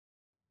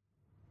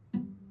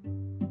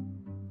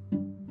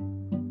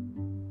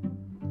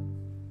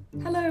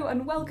Hello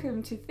and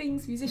welcome to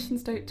Things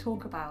Musicians Don't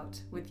Talk About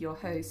with your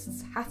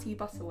hosts Hattie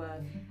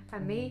Butterworth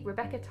and me,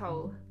 Rebecca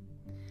Toll.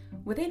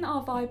 Within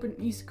our vibrant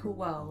musical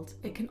world,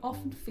 it can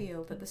often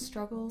feel that the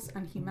struggles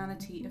and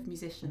humanity of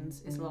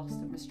musicians is lost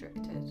and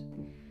restricted.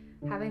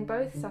 Having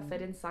both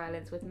suffered in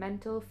silence with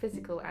mental,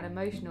 physical and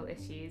emotional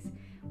issues,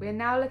 we are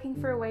now looking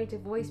for a way to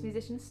voice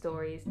musicians'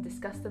 stories,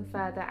 discuss them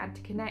further and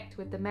to connect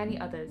with the many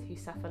others who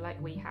suffer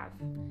like we have.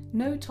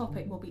 No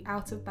topic will be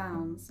out of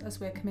bounds as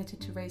we are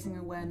committed to raising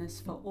awareness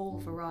for all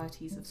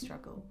varieties of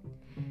struggle.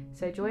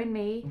 So join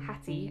me,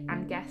 Hattie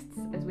and guests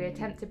as we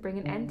attempt to bring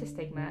an end to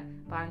stigma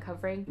by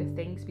uncovering the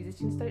things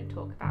musicians don't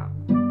talk about.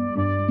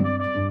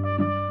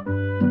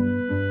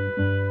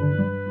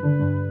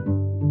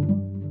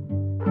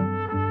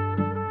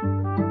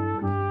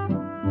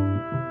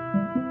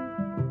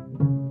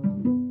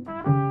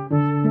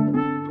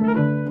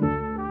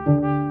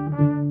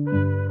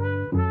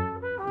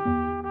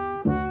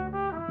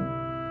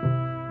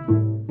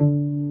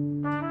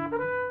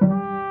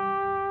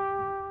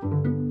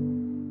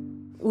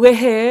 We're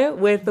here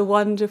with the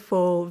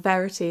wonderful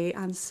Verity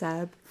and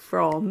Seb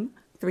from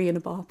 3 in a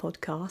Bar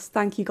podcast.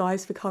 Thank you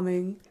guys for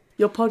coming.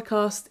 Your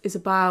podcast is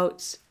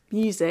about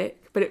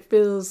music, but it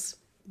feels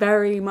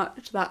very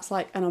much that's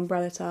like an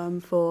umbrella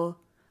term for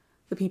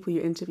the people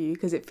you interview,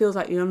 because it feels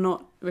like you're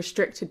not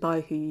restricted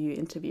by who you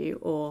interview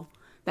or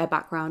their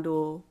background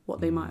or what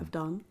they might have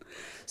done.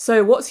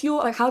 So what's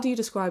your, how do you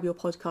describe your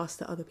podcast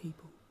to other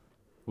people?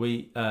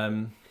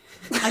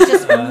 I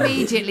just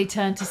immediately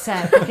turned to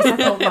Seb because I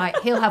thought, right,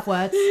 he'll have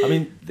words. I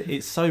mean,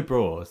 it's so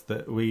broad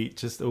that we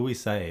just all we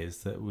say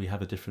is that we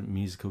have a different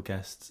musical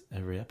guest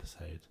every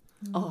episode.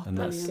 Oh, and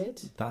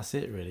that's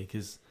it really.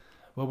 Because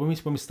when we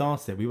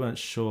started it, we weren't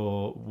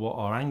sure what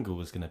our angle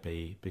was going to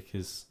be,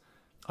 because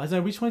I don't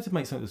know, we just wanted to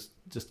make something that was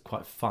just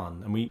quite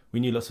fun, and we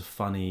knew lots of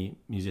funny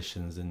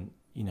musicians, and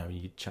you know,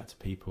 you chat to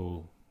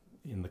people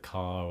in the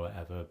car or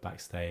whatever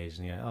backstage,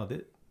 and you go, oh,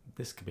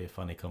 this could be a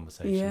funny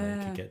conversation. Yeah.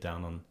 We could get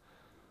down on.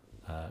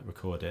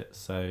 Record it.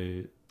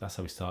 So that's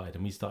how we started,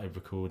 and we started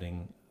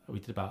recording. We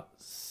did about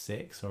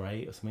 6 or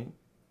 8 or something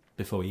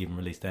before we even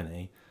released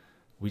any.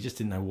 We just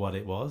didn't know what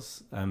it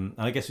was, and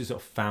I guess we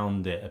sort of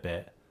found it a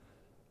bit,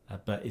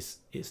 but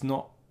it's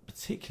not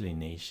particularly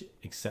niche,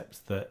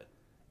 except that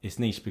it's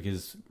niche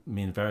because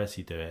me and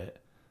Verity do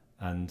it,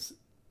 and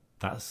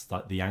that's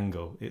like the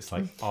angle. It's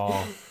like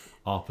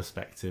our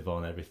perspective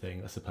on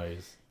everything, I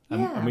suppose.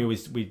 And we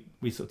always we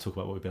sort of talk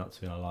about what we've been up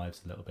to in our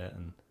lives a little bit,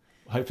 and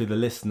hopefully the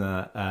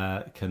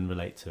listener can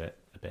relate to it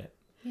a bit.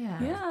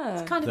 Yeah.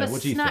 It's kind of a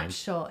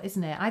snapshot,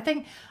 isn't it? I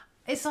think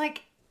it's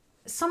like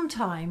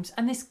sometimes,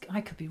 and this, I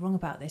could be wrong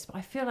about this, but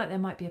I feel like there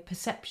might be a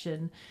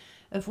perception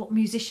of what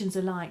musicians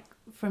are like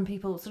from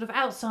people sort of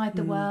outside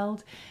the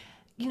world.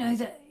 You know,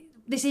 that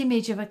this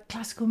image of a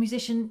classical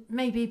musician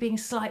maybe being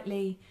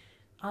slightly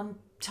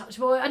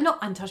untouchable, not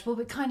untouchable,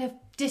 but kind of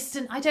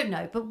distant. I don't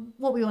know. But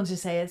what we wanted to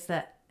say is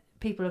that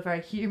people are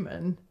very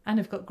human and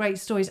have got great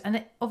stories,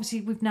 and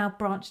obviously we've now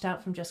branched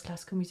out from just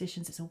classical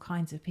musicians. It's all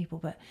kinds of people,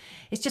 but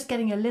it's just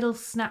getting a little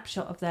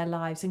snapshot of their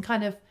lives and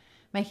kind of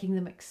making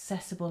them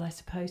accessible, I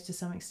suppose, to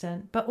some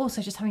extent, but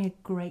also just having a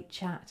great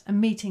chat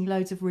and meeting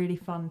loads of really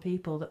fun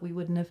people that we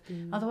wouldn't have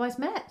otherwise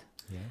met.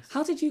 Yes.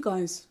 How did you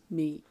guys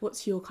meet?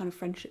 What's your kind of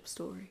friendship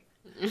story?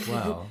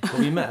 Well,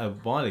 we met a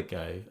while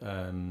ago,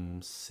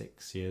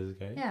 6 years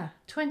ago. Yeah,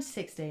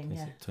 2016.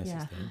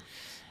 2016.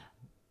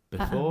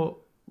 Before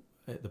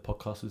the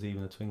podcast was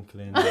even a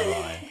twinkle in our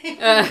eye.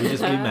 We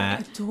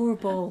met.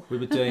 Adorable. We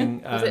were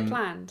doing. Was it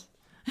planned?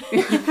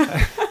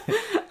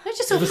 It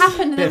just sort of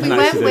happened, and then we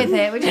went with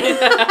it.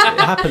 It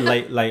happened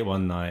late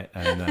one night,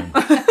 and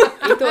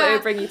You thought it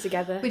would bring you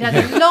together. We'd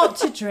had a lot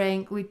to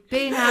drink. We'd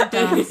been out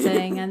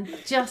dancing, and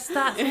just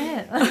that's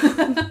it.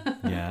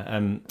 yeah.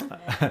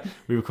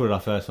 We recorded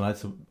our first one. I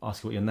had to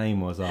ask you what your name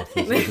was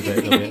after. So it was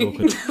a bit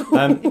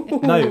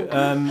awkward.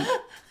 No,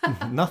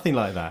 nothing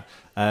like that.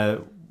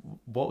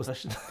 What was that?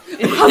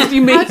 How did we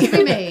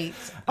meet?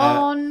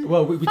 On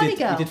we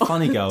did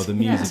Funny Girl, the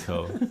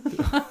musical.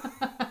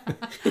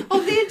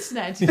 On the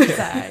internet, did you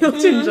say?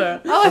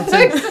 Tinder. Oh, I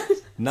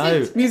thought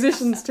No.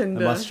 Musicians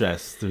Tinder. I must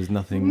stress, there was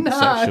nothing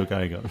sexual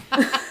going on.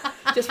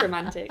 Just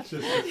romantic.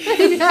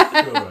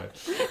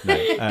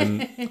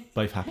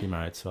 Both happy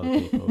married to other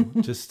people,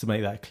 just to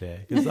make that clear,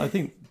 because I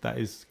think that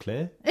is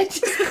clear. It's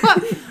just I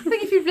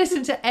think if you've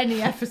listened to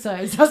any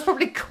episodes, that's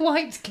probably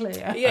quite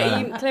clear. Yeah, are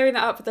you clearing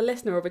that up with the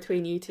listener or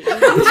between you two?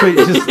 I'm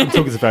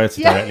talking to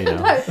Verity directly now.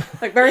 No.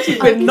 Like Verity,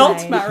 we're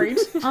not married.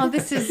 Oh,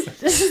 this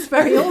is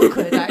very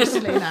awkward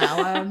actually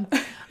now.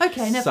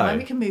 Okay, never mind.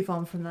 We can move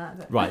on from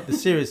that. Right, the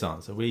serious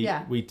answer.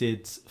 We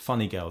did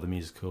Funny Girl, the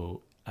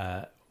musical.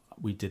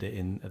 We did it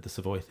at the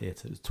Savoy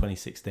Theatre. It was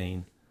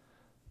 2016.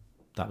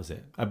 That was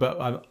it.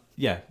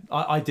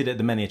 I did it at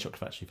the Many a Chocolate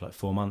Factory for like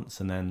 4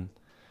 months, and then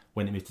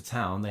when it moved to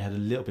town, they had a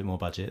little bit more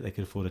budget. They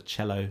could afford a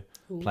cello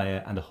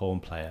player and a horn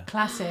player.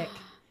 Classic.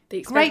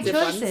 The Great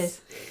expensive choices.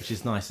 ones. Which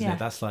is nice, isn't it?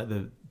 That's like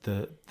the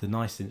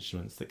nice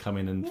instruments that come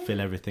in and fill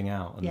everything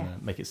out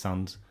and make it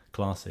sound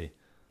classy.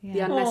 The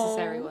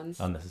unnecessary ones.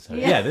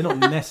 Unnecessary. Yeah, they're not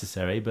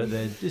necessary, but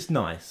they're just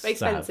nice. But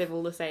expensive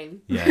all the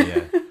same. Yeah.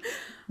 So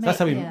that's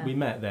how we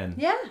met then.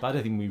 Yeah. But I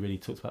don't think we really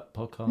talked about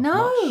podcasts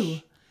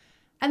much.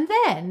 And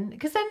then,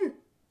 because then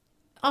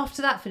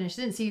after that finished,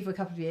 I didn't see you for a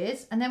couple of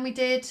years. And then we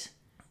did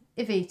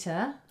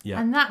Evita.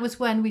 Yeah. And that was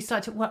when we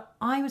started,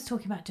 I was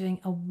talking about doing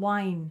a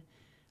wine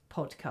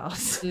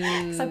podcast.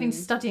 Because I've been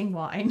studying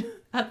wine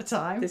at the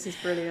time. This is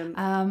brilliant.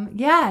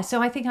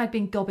 So I think I'd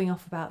been gobbing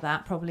off about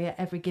that probably at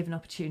every given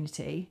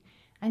opportunity.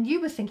 And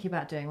you were thinking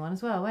about doing one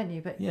as well, weren't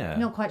you? But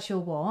not quite sure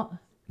what.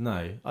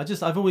 No,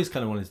 I've always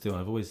kind of wanted to do one.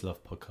 I've always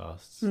loved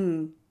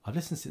podcasts. I've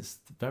listened since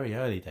the very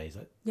early days.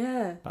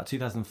 About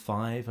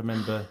 2005. I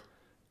remember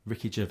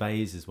Ricky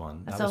Gervais's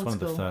one. That was one of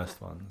the first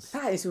ones.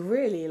 That is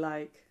really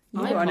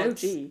you're an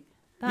OG.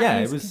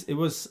 It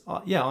was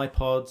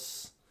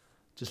iPods,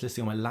 just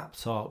listening on my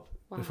laptop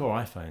before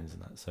iPhones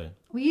and that. So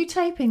were you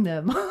taping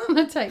them on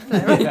a tape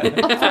player off the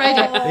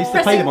radio? They used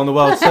to play them on the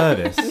World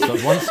Service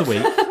once a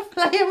week.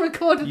 Play and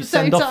record at you the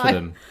same time. You send off for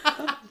them.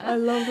 I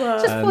love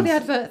that. Just for the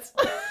adverts.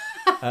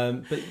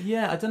 But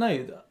I don't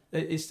know.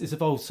 It's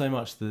evolved so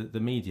much, the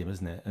medium,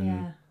 isn't it?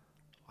 And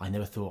I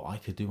never thought I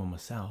could do one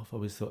myself. I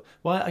always thought,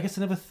 I guess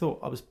I never thought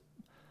I was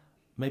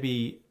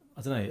maybe,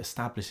 I don't know,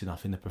 established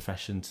enough in the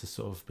profession to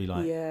sort of be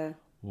like,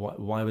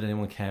 why would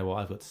anyone care what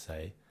I've got to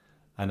say?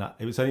 And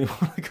it was only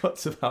when I got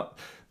to about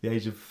the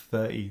age of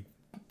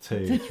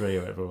 32, 3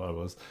 or whatever I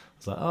was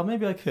like, oh,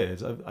 maybe I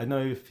could. I know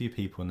a few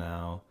people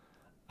now,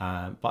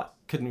 but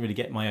couldn't really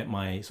get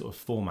my sort of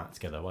format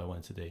together, what I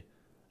wanted to do.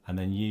 And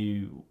then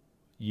you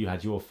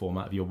had your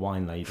format of your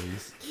wine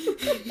ladies,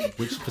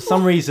 which for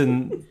some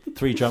reason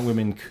 3 drunk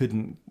women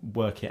couldn't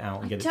work it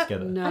out and get it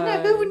together. No.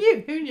 I know, who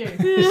knew?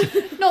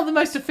 Not the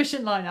most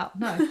efficient lineup,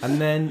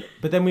 no.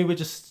 But then we were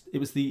it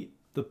was the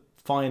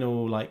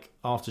final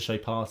after show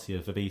party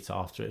of Evita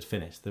after it had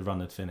finished, the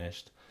run had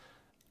finished.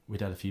 We'd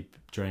had a few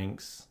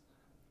drinks.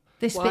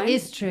 This bit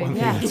is true, One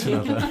thing led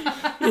to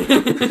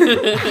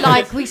another.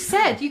 Like we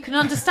said, you can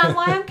understand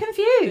why I'm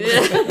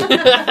confused.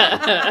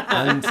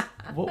 And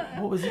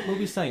what was it? What were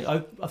we saying? I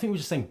think we were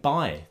just saying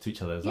bye to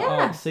each other. It was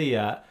like, see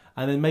ya.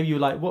 And then maybe you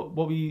were like, what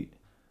were you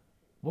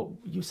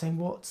saying?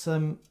 What are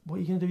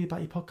you going to do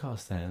about your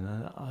podcast then?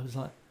 And I was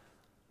like,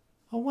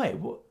 oh wait,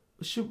 what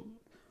should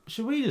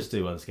we just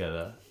do one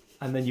together?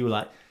 And then you were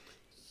like,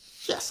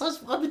 yes,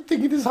 I've been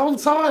thinking this whole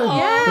time.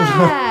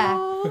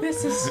 Yeah.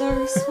 This is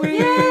so sweet.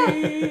 Yeah.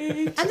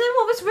 And then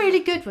what was really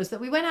good was that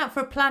we went out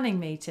for a planning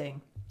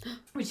meeting,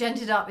 which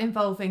ended up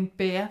involving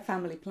beer,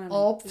 family planning,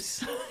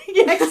 obs.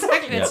 Yeah,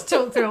 exactly. Let's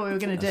talk through what we were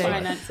going to do.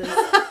 Finances.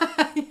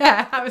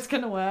 Yeah, how it's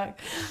going to work.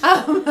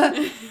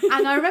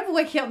 And I remember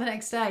waking up the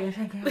next day and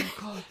thinking, oh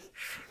God,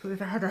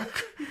 with a headache,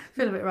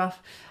 feel a bit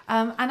rough.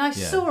 And I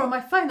saw on my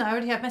phone that I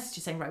already had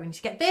messages saying, right, we need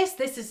to get this,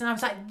 and I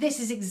was like,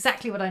 this is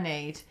exactly what I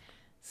need.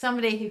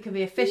 Somebody who can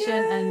be efficient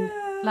and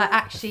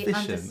actually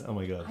efficient. Oh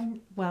my God.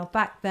 Well,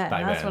 back then,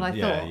 that's what I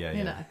thought.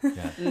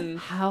 Yeah.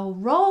 How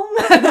wrong.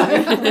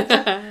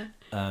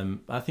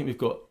 I think we've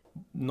got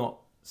not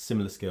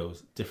similar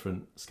skills,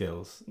 different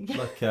skills,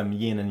 like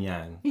yin and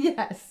yang.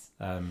 Yes.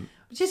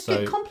 Which is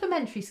good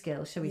complementary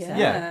skills, shall we say?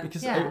 Yeah,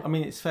 because I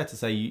mean, it's fair to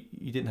say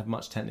you didn't have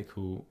much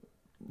technical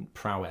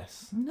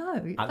prowess. No,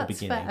 at the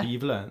beginning, fair. But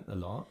you've learnt a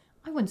lot.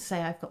 I wouldn't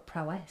say I've got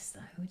prowess,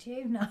 though. Would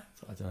you? No.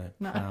 I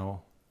don't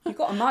know. You've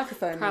got a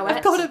microphone.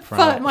 I've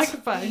got a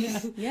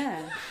microphone.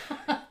 Yeah.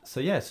 So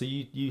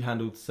you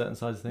handled certain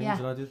sides of things,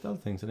 and I did other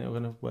things, and it all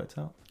kind of worked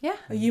out. Yeah.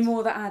 Are you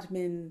more the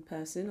admin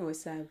person, or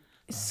is Seb?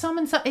 Some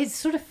and some. It's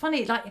sort of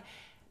funny.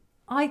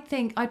 I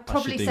think I'd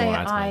probably say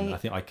I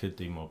think I could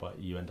do more, but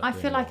you end up. I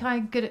feel like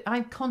I'm good at. I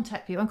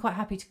contact people. I'm quite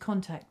happy to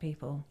contact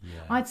people.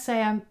 Yeah. I'd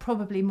say I'm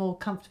probably more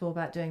comfortable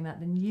about doing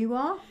that than you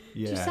are.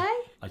 Yeah. Do you say?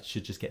 I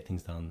should just get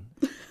things done.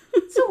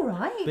 It's all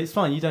right. But it's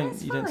fine. You don't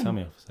tell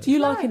me off. So. Do you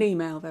like an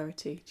email,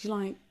 Verity? Do you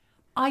like?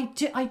 I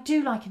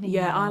do like an email.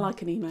 Yeah, I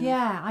like an email.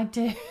 Yeah, I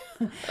do.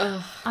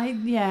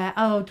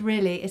 Oh,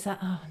 really? Is that?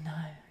 Oh no.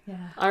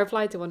 Yeah. I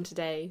replied to one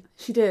today.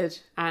 She did,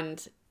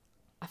 and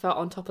I felt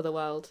on top of the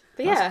world.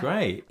 But that's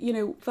great. You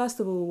know, first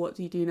of all, what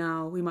do you do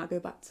now? We might go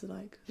back to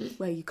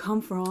where you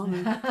come from.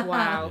 And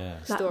wow,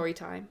 story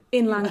time.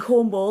 Inland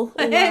Cornwall.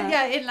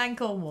 Yeah, inland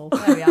Cornwall.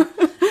 There we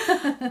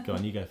are. Go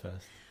on, you go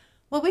first.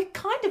 Well, we're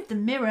kind of the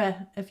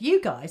mirror of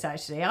you guys,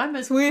 actually.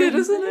 It's weird,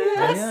 isn't it?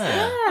 Yes.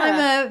 Yeah.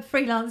 I'm a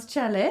freelance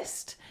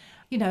cellist.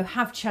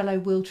 Have cello,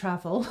 will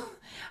travel.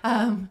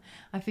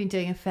 I've been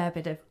doing a fair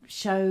bit of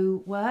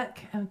show work.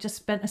 I've just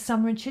spent a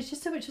summer in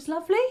Chichester, which was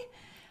lovely.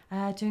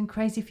 Doing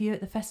Crazy for You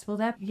at the festival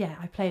there. Yeah,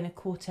 I play in a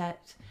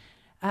quartet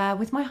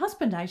with my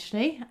husband,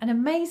 actually. And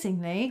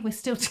amazingly, we're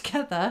still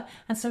together,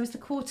 and so is the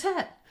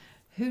quartet.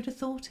 Who'd have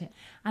thought it?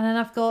 And then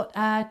I've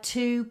got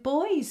 2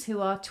 boys who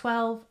are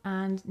 12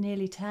 and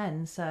nearly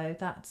 10, so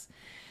that's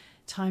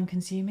time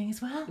consuming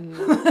as well.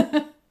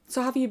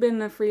 So have you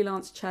been a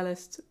freelance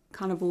cellist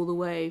kind of all the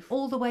way?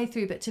 All the way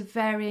through, but to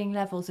varying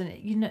levels,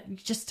 and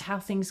just how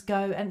things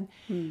go. And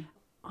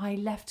I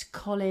left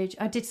college.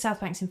 I did South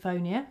Bank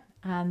Sinfonia,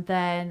 and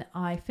then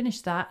I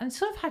finished that and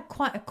sort of had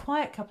quite a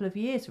quiet couple of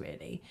years,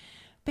 really.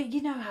 But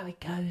you know how it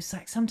goes.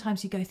 Like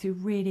sometimes you go through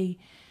really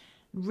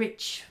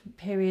rich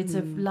periods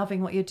of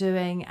loving what you're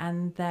doing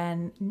and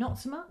then not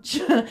so much.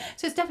 So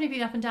it's definitely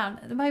been up and down.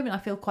 At the moment I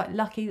feel quite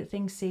lucky that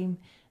things seem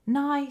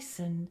nice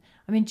and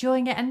I'm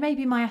enjoying it, and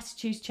maybe my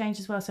attitude's changed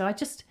as well. So I'm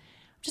just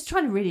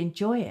trying to really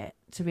enjoy it,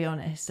 to be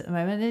honest, at the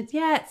moment.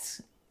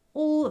 It's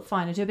all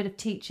fine. I do a bit of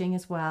teaching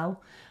as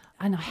well,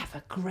 and I have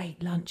a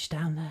great lunch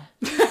down there.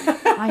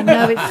 I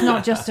know it's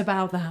not just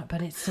about that,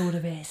 but it sort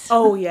of is.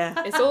 Oh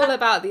yeah, it's all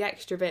about the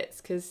extra bits,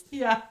 because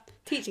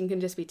teaching can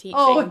just be teaching.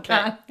 Oh, it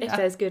can. But if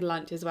there's good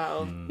lunch as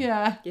well,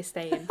 you're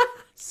staying.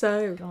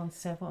 So go on,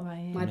 Seb, what about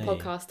you? My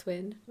podcast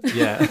twin.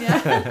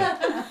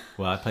 Yeah.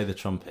 Well, I play the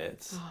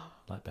trumpet,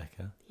 like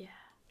Becca. Yeah.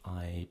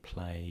 I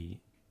play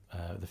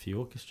the few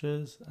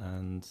orchestras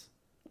and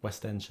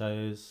West End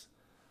shows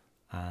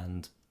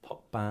and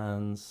pop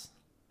bands,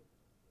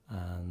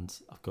 and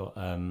I've got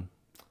a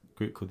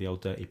group called the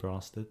Old Dirty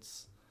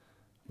Brastards,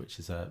 which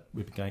is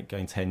we've been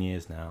going 10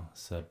 years now.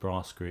 It's a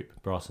brass group,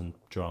 brass and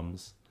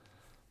drums,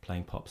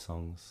 playing pop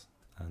songs,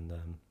 and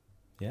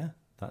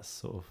that's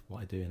sort of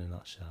what I do in a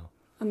nutshell.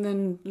 And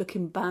then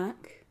looking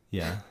back,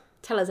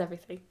 tell us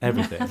everything.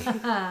 Everything.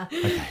 Okay.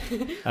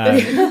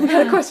 We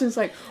had a question. It's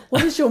like,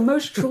 what is your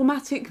most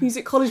traumatic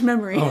music college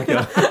memory? Oh my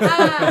god.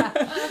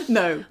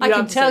 No, I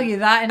can tell you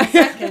that in a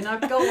second.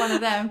 I've got one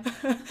of them.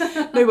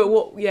 No, but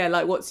what? Yeah,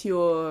 like, what's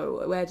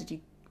your? Where did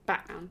you?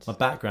 Background. My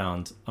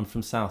background, I'm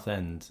from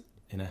Southend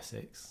in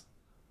Essex.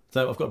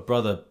 So I've got a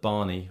brother,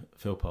 Barney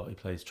Philpott, who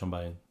plays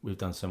trombone. We've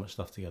done so much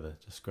stuff together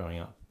just growing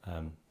up.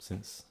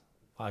 Since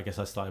I guess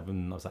I started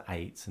when I was like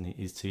 8, and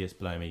he's 2 years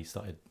below me. He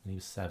started when he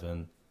was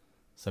 7.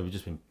 So we've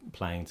just been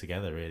playing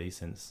together really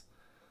since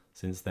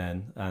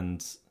then,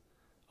 and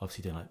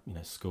obviously doing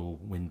like school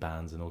wind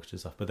bands and orchestra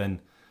stuff. But then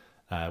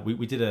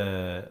we did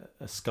a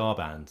ska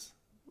band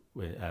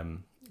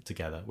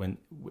together when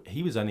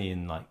he was only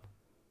in like,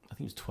 I think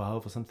he was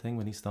 12 or something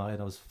when he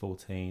started. I was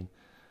 14,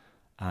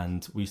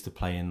 and we used to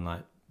play in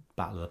like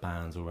battle of the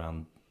bands all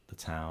around the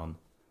town.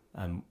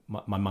 And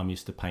my mum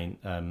used to paint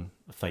a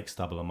fake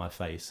stubble on my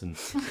face, and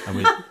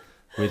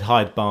we'd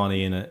hide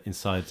Barney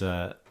inside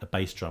a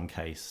bass drum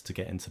case to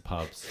get into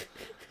pubs,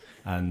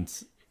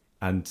 and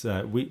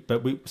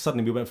we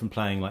suddenly went from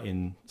playing like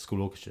in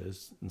school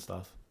orchestras and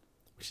stuff,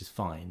 which is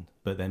fine,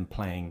 but then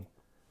playing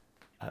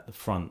at the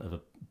front of a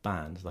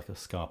band like a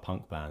ska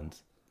punk band,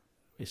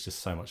 it's just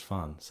so much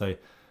fun. So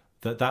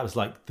that was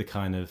like the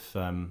kind of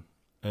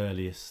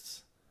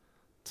earliest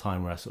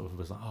time where I sort of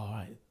was like, oh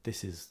right,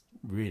 this is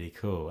really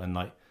cool, and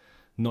like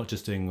not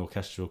just doing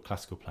orchestral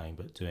classical playing,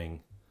 but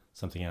doing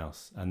something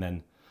else. And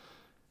then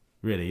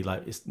really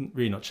like it's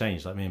really not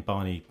changed. Like me and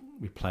Barney,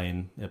 we play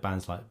in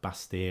bands like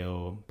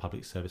Bastille,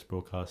 Public Service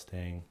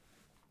Broadcasting,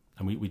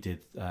 and we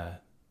did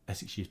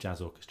Essex Youth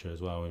Jazz Orchestra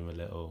as well when we were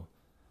little,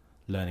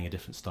 learning a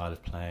different style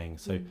of playing.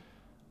 So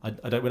I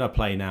don't, when I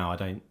play now, I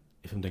don't,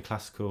 if I'm doing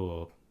classical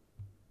or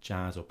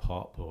jazz or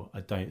pop, or I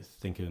don't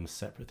think of them as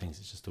separate things.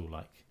 It's just all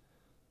like,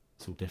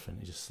 it's all different.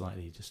 You just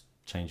slightly just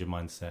change your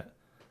mindset.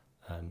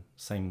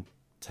 Same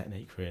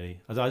technique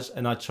really.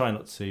 I try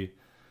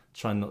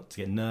not to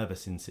get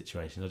nervous in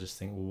situations. I just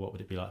think, well, what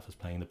would it be like if I was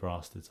playing the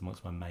Brastards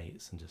amongst my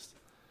mates, and just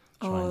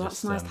try and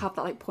that's nice to have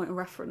that like point of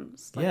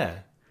reference. Like, yeah,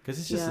 because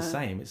it's just the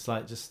same. It's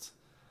like just,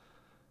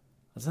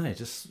 I don't know,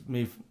 just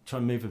try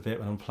and move a bit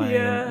when I'm playing.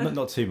 Yeah.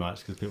 Not too much,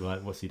 because people are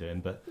like, what's he doing?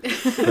 But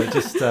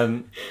just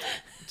trying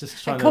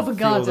to Covent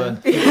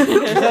Garden.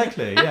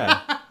 Exactly,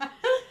 yeah.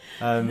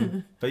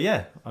 But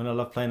yeah, I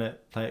love play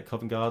at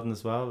Covent Garden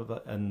as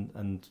well,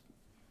 and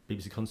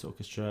BBC Concert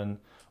Orchestra and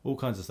all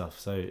kinds of stuff.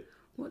 So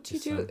what do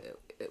you do?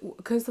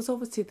 Because there's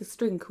obviously the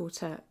string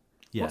quartet.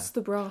 Yeah. What's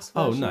the brass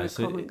version of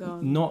so Covent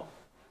Garden?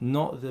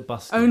 Not the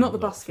busking. Oh, not the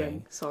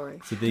busking. Sorry.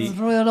 So the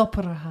Royal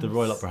Opera House. The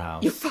Royal Opera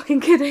House. You're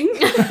fucking kidding.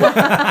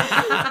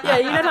 Yeah,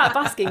 you know that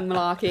busking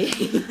malarkey.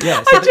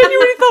 Yeah, I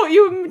genuinely thought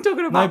you were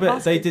talking about. No, but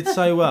busking. they did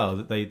so well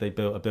that they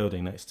built a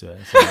building next to it.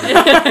 So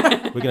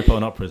we're going to put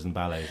on operas and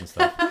ballets and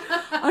stuff.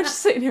 I'm just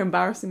sitting here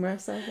embarrassing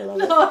myself. I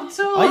love it. Not at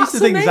all. I used to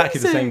think amazing.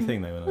 exactly the same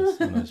thing though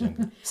when I was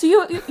younger. So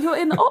you're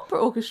in the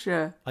opera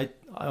orchestra,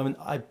 I'm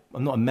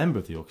not a member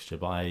of the orchestra,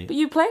 but but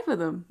you play for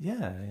them.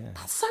 yeah.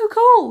 That's so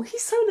cool.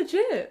 He's so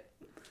legit.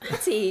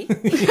 Patty.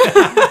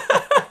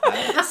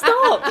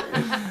 Stop.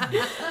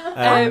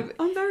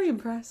 I'm very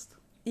impressed.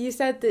 You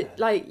said that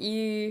like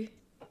you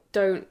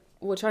try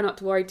not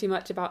to worry too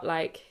much about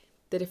like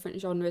the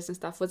different genres and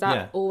stuff. Was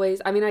that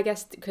always? I mean, I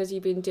guess because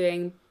you've been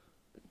doing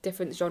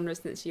different genres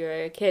since you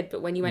were a kid,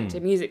 but when you went to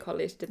music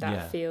college, did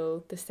that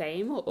feel the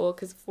same, or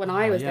because when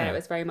I was there, it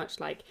was very much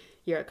like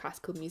you're a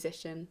classical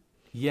musician.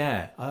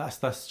 Yeah,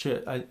 that's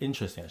true.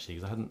 Interesting actually,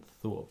 because I hadn't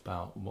thought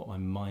about what my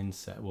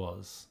mindset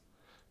was,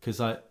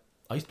 because I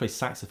used to play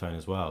saxophone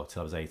as well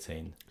till I was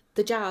 18.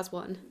 The jazz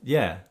one.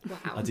 Yeah. Wow.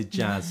 I did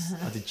jazz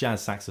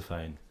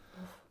saxophone,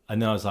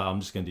 and then I was like, I'm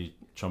just going to do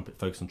trumpet,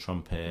 focus on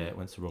trumpet.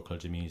 Went to Royal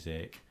College of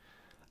Music.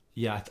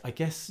 Yeah, I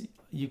guess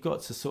you've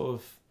got to sort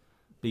of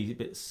be a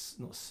bit,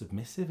 not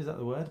submissive, is that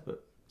the word?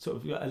 But sort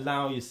of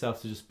allow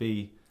yourself to just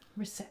be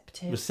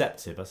receptive.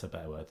 Receptive, that's a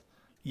better word.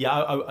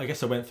 I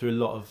guess I went through a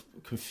lot of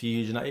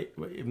confusion.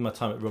 Even my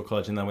time at Royal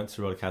College, and then I went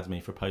to Royal Academy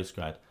for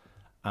postgrad,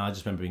 and I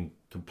just remember being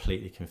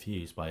completely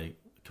confused by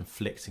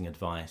conflicting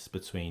advice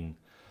between,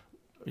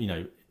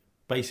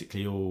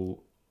 basically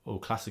all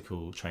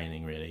classical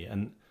training really.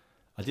 And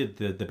I did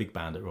the big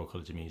band at Royal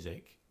College of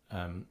Music.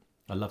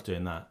 I loved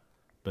doing that,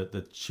 but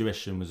the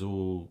tuition was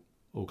all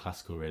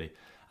classical really.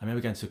 I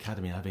remember going to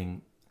Academy and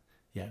having,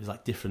 it was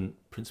like different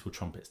principal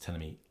trumpets telling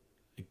me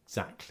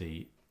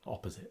exactly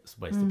opposite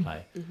ways to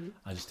play. Mm-hmm.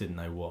 I just didn't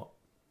know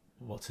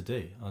what to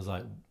do. I was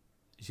like,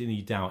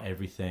 you doubt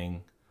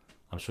everything.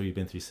 I'm sure you've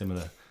been through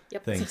similar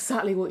things. That's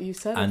exactly what you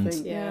said, and I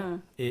think. Yeah.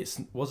 It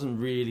wasn't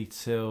really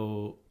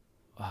till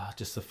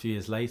just a few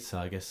years later,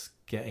 I guess,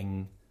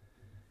 getting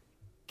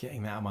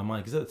that out of my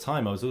mind. Because at the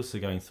time I was also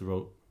going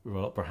through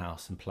Royal Opera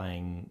House and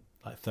playing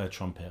like third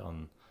trumpet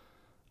on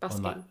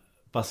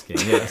busking.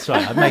 Yeah, that's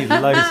right. I made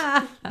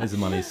loads of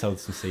money, sold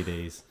some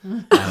CDs.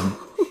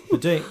 But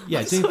doing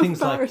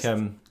things like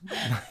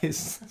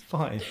it's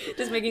fine.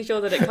 Just making sure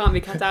that it can't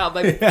be cut out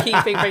by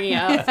keeping bringing it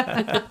up.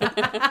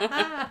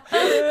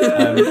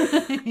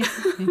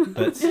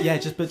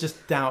 But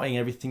just doubting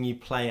everything you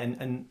play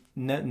and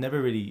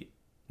never really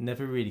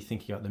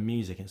thinking about the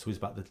music. It's always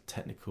about the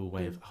technical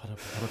way of how do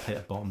I play a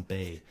bottom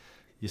B.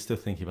 You're still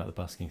thinking about the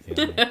busking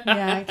thing,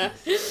 aren't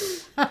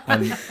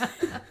you?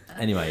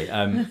 Anyway,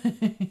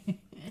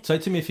 so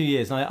it took me a few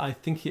years, and I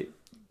think it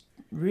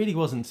really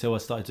wasn't until I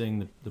started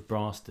doing the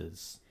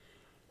Brasters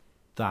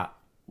that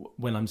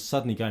when I'm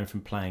suddenly going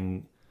from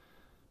playing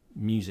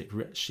music,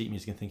 sheet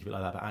music and thinking of it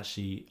like that, but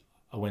actually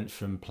I went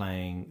from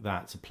playing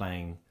that to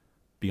playing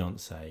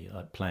Beyonce,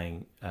 like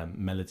playing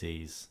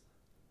melodies,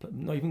 but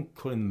not even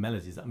calling them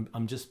melodies.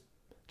 I'm just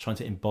trying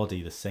to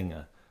embody the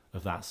singer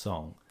of that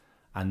song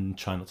and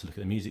try not to look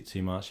at the music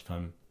too much.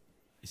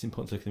 It's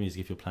important to look at the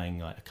music if you're playing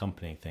like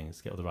accompanying things,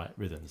 to get all the right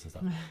rhythms and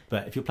stuff.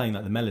 But if you're playing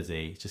like the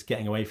melody, just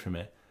getting away from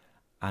it.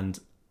 And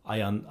I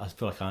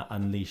feel like I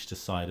unleashed a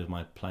side of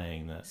my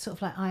playing that sort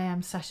of like I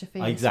am Sasha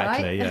Fierce.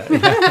 Exactly, right?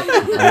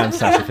 Yeah. I am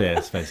Sasha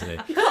Fierce, basically.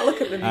 You can't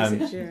look at the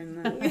music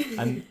during that.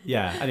 And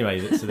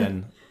anyway, so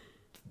then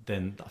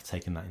I've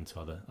taken that into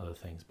other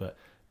things, but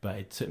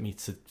it took me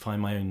to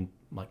find my own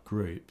like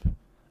group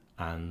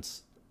and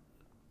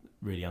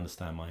really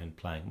understand my own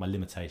playing, my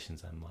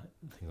limitations and like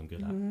the things I'm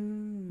good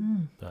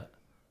at.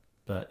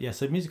 But yeah,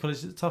 so music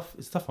college is tough.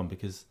 It's a tough one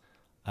because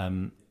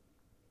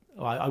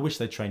I wish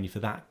they'd train you for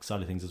that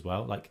side of things as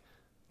well. Like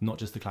not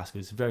just the classical.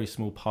 It's a very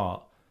small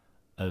part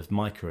of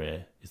my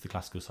career is the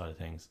classical side of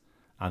things.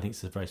 And I think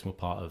it's a very small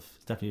part of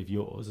definitely of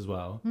yours as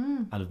well,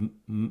 and of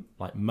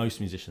like most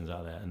musicians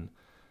out there.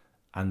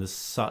 And there's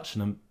such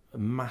a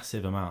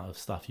massive amount of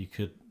stuff you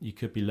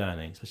could be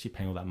learning, especially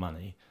paying all that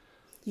money.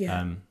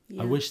 Yeah.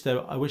 I wish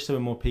there were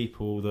more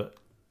people that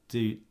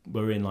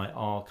were in like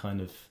our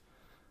kind of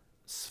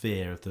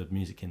sphere of the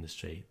music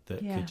industry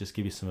that could just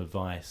give you some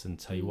advice and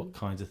tell you what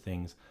kinds of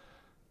things.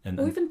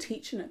 Or even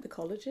teaching at the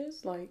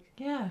colleges, like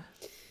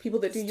people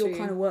that do your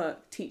kind of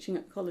work teaching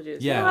at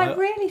colleges. Yeah, I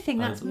really think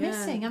that's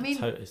missing. I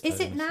mean, is it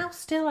missing now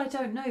still? I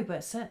don't know,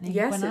 but certainly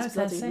when I was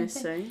there, same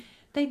thing.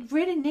 They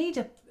really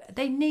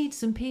need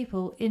some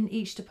people in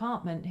each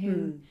department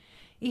who,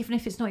 even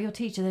if it's not your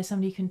teacher, there's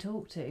somebody you can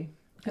talk to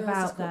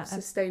about that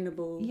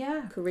sustainable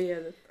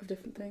career of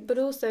different things. But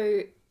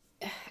also,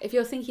 if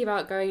you're thinking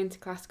about going into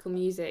classical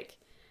music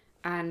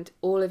and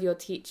all of your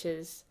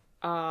teachers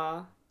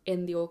are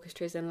in the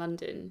orchestras in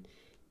London,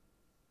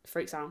 for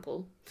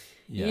example,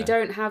 you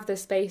don't have the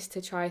space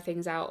to try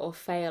things out or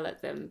fail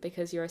at them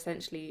because you're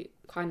essentially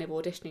kind of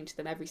auditioning to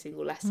them every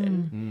single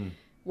lesson.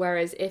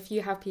 Whereas if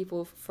you have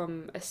people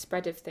from a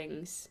spread of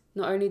things,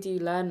 not only do you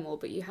learn more,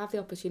 but you have the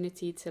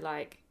opportunity to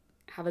like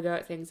have a go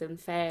at things and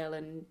fail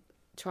and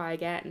try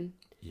again.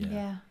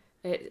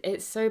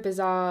 It's so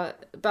bizarre.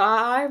 But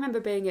I remember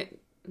being at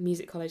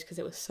music college because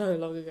it was so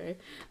long ago.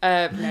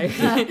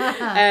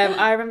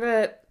 I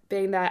remember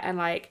being there and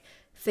like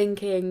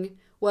thinking,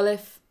 well,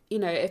 if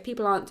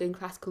people aren't doing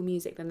classical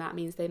music, then that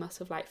means they must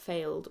have like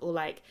failed or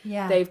like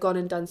they've gone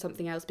and done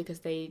something else because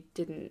they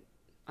didn't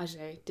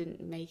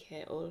make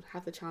it or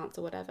have the chance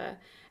or whatever.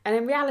 And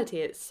in reality,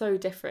 it's so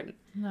different.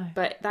 No.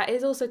 But that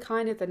is also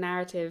kind of the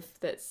narrative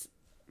that's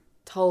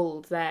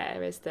told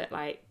there, is that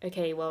like,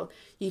 okay, well,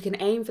 you can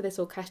aim for this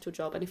orchestral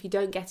job, and if you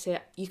don't get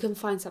it, you can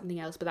find something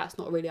else, but that's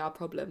not really our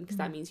problem because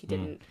that means you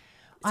didn't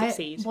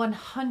succeed. I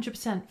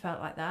 100% felt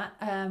like that.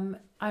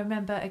 I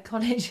remember at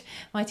college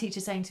my teacher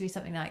saying to me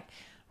something like,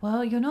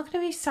 well, you're not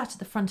going to be sat at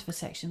the front of a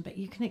section, but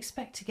you can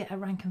expect to get a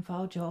rank and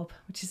file job,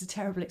 which is a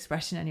terrible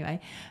expression anyway,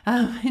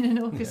 in an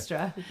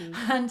orchestra.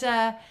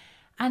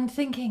 And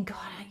thinking, God,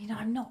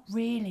 I'm not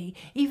really.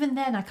 Even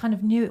then, I kind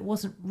of knew it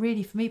wasn't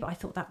really for me, but I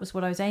thought that was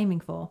what I was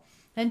aiming for.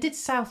 Then did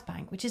South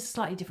Bank, which is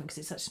slightly different because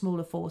it's such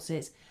smaller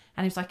forces,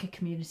 and it was like a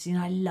community, and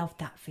I loved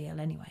that feel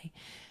anyway.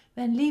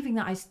 Then leaving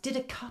that, I did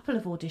a couple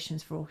of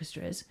auditions for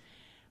orchestras,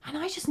 And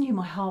I just knew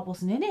my heart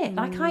wasn't in it.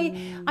 Like I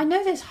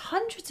know there's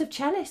hundreds of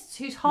cellists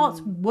whose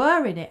hearts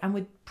were in it and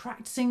were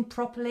practicing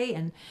properly,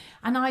 and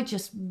I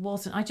just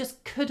wasn't. I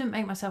just couldn't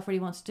make myself really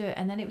want to do it.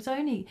 And then it's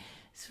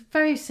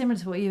very similar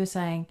to what you were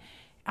saying.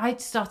 I'd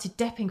started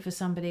depping for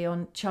somebody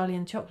on Charlie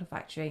and the Chocolate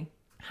Factory,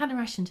 Hannah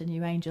Ashton,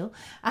 New Angel,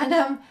 and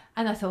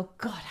I thought,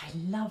 God, I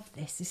love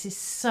this. This is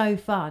so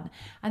fun.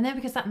 And then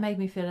because that made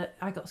me feel that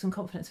I got some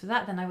confidence for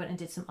that, then I went and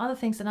did some other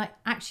things, and I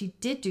actually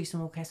did do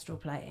some orchestral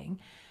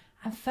playing.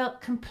 And felt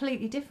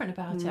completely different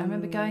about it. I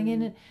remember going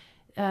in,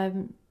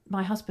 and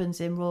my husband's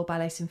in Royal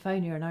Ballet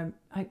Symphonia, and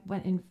I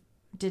went and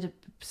did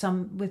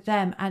some with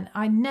them, and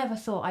I never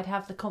thought I'd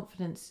have the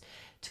confidence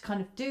to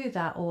kind of do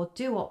that or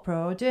do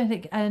opera or do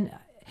anything. And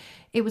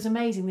it was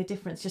amazing, the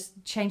difference,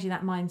 just changing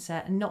that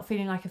mindset and not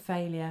feeling like a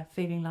failure,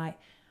 feeling like,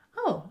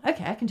 oh,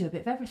 okay, I can do a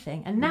bit of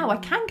everything. And now I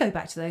can go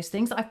back to those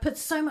things that I've put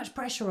so much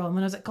pressure on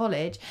when I was at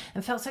college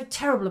and felt so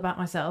terrible about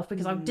myself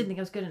because I didn't think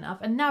I was good enough.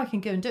 And now I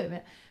can go and do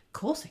it. Of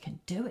course I can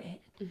do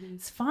it.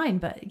 It's fine.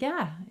 But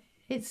yeah,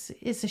 it's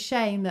a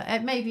shame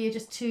that maybe you're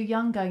just too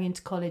young going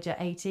into college at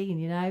 18,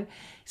 you know.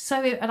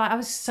 I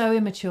was so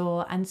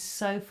immature and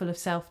so full of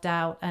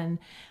self-doubt, and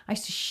I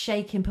used to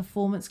shake in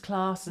performance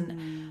class,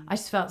 and I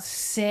just felt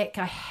sick.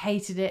 I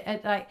hated it.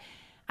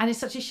 And it's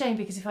such a shame,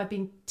 because if I'd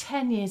been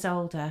 10 years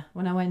older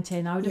when I went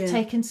in, I would have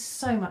taken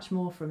so much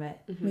more from it.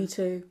 Me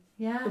too.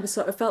 Yeah. It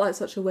felt like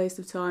such a waste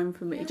of time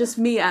for me. Yeah. Just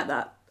me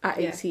at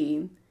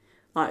 18.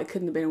 Like, it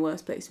couldn't have been a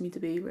worse place for me to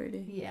be,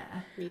 really. Yeah.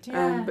 Me too.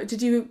 But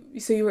you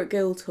were at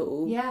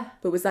Guildhall. Yeah.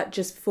 But was that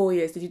just 4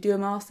 years? Did you do a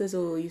master's,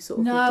 or you sort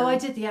of... No, I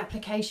did the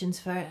applications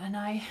for it, and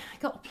I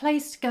got a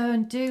place to go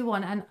and do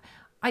one. And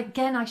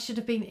I should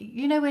have been,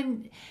 you know,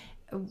 when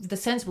the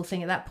sensible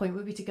thing at that point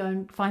would be to go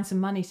and find some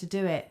money to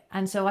do it.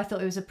 And so I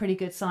thought it was a pretty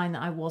good sign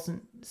that I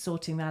wasn't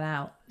sorting that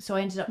out. So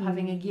I ended up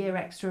having a year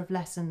extra of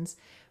lessons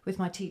with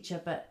my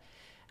teacher, but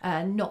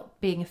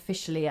not being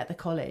officially at the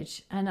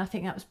college. And I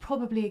think that was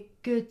probably a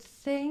good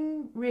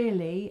thing,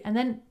 really. And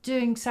then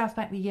doing South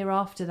Bank the year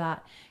after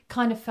that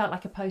kind of felt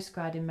like a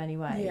postgrad in many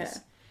ways. Yeah.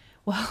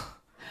 Well,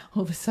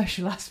 all the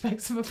social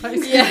aspects of a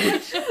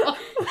postgrad.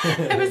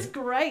 It was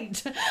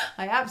great.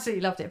 I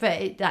absolutely loved it.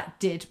 But that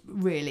did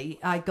really,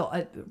 I got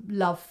a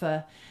love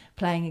for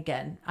playing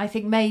again. I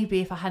think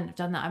maybe if I hadn't have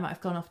done that, I might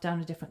have gone off down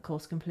a different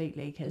course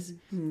completely, because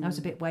I was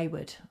a bit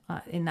wayward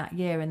in that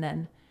year. And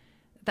then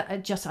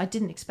I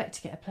didn't expect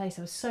to get a place.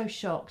 I was so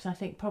shocked. I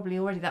think probably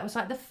already that was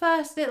like the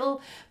first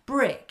little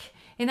brick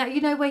in that,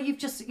 you know, where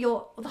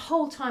you're the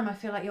whole time I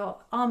feel like you're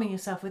arming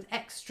yourself with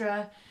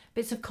extra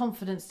bits of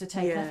confidence to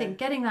take. I think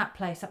getting that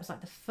place, that was like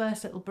the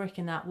first little brick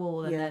in that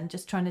wall, and then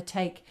just trying to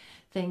take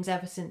things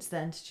ever since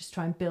then to just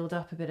try and build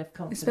up a bit of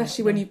confidence.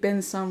 Especially when you've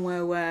been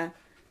somewhere where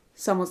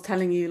someone's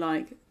telling you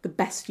like the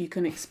best you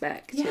can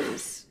expect.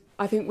 Yes.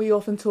 I think we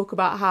often talk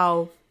about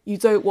how you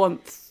don't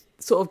want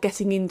sort of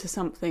getting into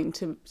something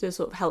to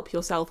sort of help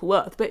your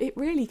self-worth, but it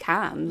really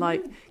can,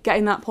 like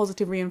getting that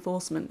positive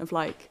reinforcement of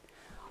like,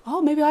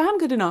 oh, maybe I am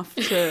good enough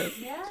to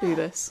do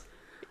this.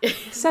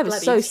 Seb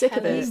is so sick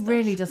of it. He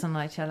really doesn't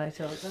like cello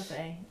talk, does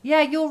he?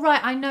 Yeah, you're right.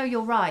 I know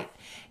you're right.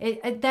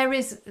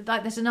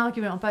 There's an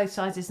argument on both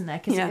sides, isn't there?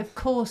 Because of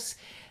course,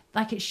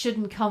 like, it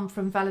shouldn't come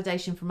from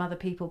validation from other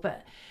people,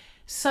 but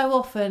so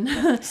often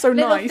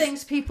little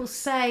things people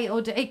say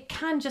or do, it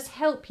can just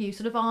help you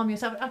sort of arm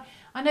yourself.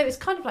 I know it's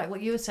kind of like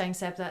what you were saying,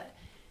 Seb, that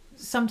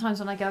sometimes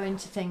when I go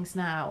into things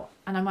now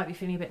and I might be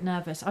feeling a bit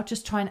nervous, I'll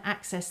just try and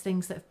access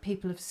things that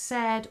people have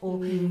said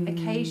or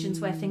occasions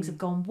where things have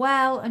gone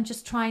well, and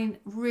just try and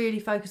really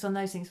focus on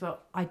those things. Well,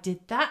 I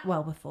did that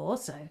well before,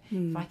 so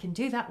if I can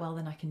do that well,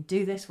 then I can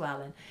do this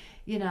well. And,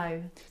 you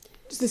know...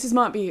 This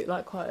might be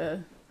like quite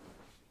a...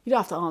 You don't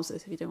have to answer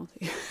this if you don't want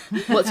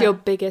to. What's your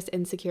biggest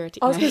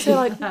insecurity? I was going to say,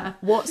 like,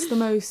 what's the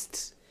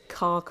most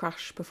car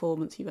crash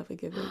performance you've ever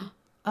given?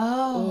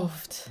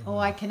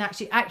 I can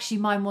actually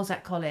mine was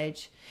at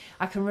college.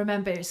 I can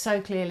remember it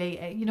so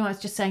clearly. You know, I was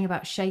just saying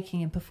about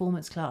shaking in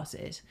performance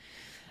classes.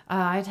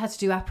 I'd had to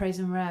do apres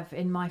and rev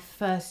in my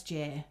first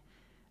year.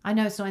 I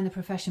know it's not in the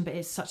profession, but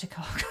it's such a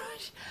car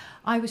crash.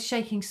 I was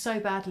shaking so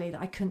badly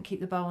that I couldn't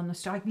keep the bow on the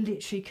string. I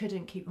literally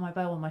couldn't keep my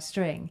bow on my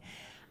string.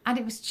 And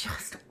it was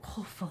just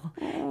awful.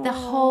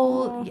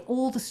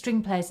 All the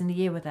string players in the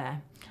year were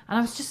there. And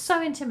I was just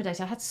so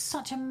intimidated. I had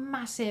such a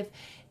massive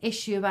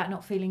issue about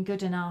not feeling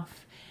good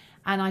enough.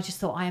 And I just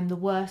thought, I am the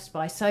worst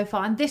by so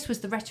far. And this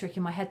was the rhetoric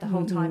in my head the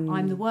whole time.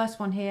 I'm the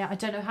worst one here. I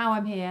don't know how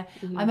I'm here.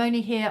 I'm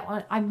only here.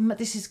 I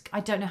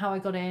don't know how I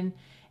got in.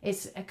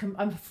 I'm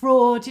a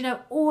fraud, you know,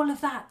 all of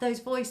that,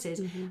 those voices.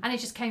 And it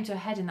just came to a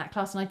head in that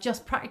class. And I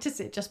just practiced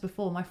it just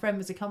before. My friend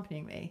was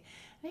accompanying me.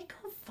 And it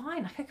got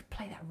fine. Like, I could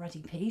play that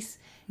ruddy piece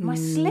in my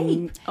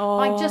sleep.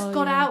 I just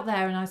got out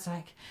there and I was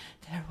like,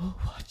 they're all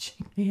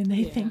watching me and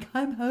they think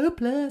I'm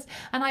hopeless.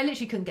 And I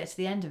literally couldn't get to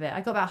the end of it.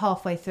 I got about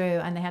halfway through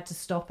and they had to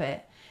stop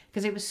it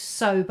because it was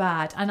so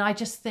bad. And I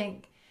just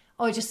think,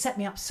 it just set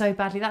me up so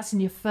badly. That's in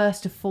your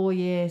first of 4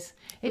 years.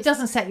 It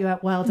doesn't set you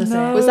up well, does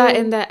it? Was that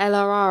in the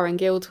LRR in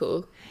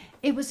Guildhall?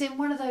 It was in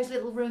one of those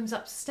little rooms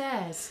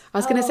upstairs. I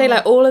was going to say,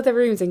 like, all of the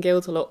rooms in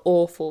Guildhall are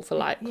awful for,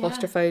 like,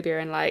 claustrophobia.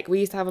 And, like, we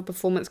used to have a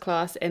performance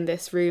class in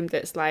this room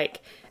that's,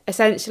 like,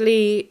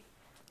 essentially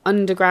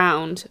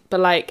underground, but,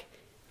 like,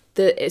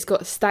 it's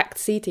got stacked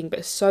seating, but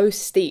it's so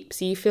steep.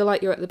 So you feel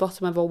like you're at the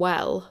bottom of a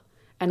well.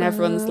 And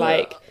everyone's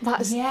like...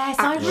 Yes,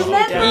 I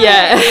remember.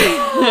 Yeah.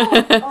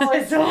 Oh,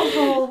 it's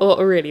awful.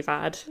 Or really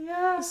bad.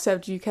 Yeah. So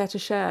do you care to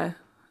share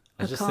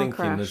I was just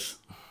thinking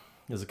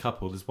there's a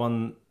couple. There's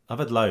one... I've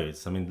had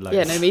loads. I mean, loads.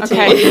 Yeah, no, me too.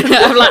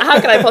 I'm like, how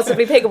can I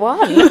possibly pick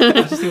one?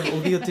 I just think of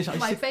all the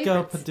auditions. I used to go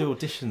up and do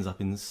auditions up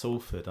in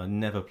Salford. I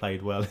never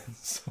played well in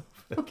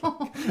Salford.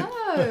 Oh,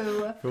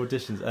 no. For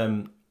auditions.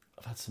 I've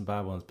had some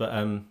bad ones. But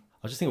I was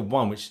just thinking of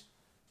one which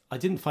I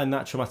didn't find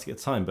that traumatic at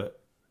the time, but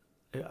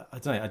I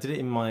don't know. I did it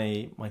in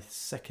my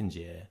second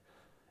year,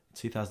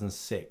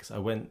 2006. I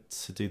went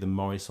to do the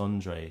Maurice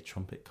Andre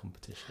trumpet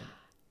competition.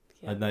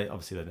 Yeah.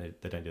 Obviously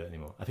they don't do it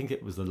anymore. I think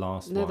it was the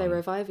last one. No, they're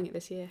reviving it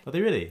this year. Are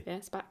they really? Yeah,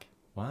 it's back.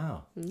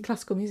 Wow.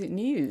 Classical music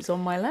news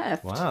on my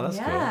left. Wow, that's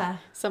cool.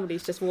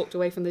 Somebody's just walked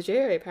away from the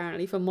jury,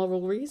 apparently, for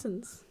moral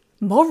reasons.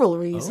 Moral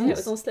reasons? Yeah, it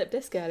was on Slip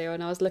Disc earlier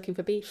and I was looking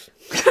for beef.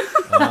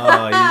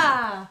 Oh,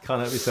 you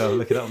can't help yourself.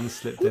 Look it up on the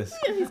Slip Disc.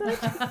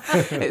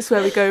 It's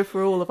where we go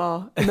for all of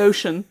our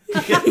emotion.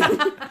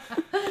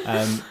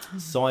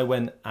 So I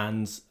went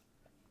and,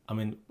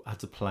 I had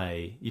to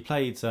play. You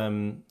played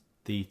the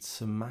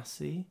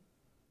Tomasi?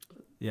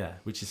 Yeah,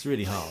 which is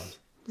really hard.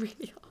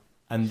 Really hard.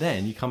 And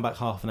then you come back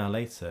half an hour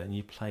later and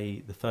you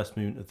play the first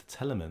movement of the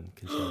Telemann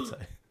concerto.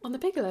 On the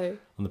piccolo?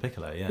 On the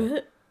piccolo, yeah.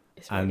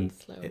 It's really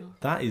slow enough.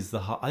 That is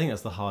I think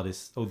that's the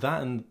hardest. Oh,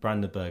 that and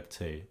Brandenburg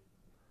too.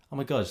 Oh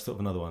my god, I just thought of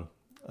another one.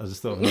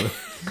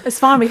 It's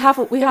fine, we have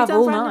all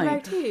Brandenburg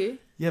night. too?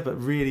 Yeah,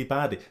 but really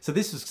badly. So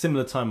this was a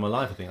similar time in my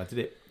life, I think. I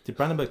did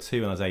Brandenburg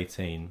 2 when I was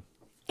 18.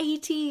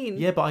 18?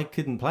 Yeah, but I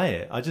couldn't play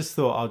it. I just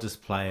thought I'll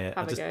just play it.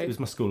 It was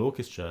my school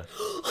orchestra.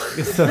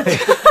 So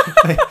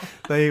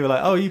they were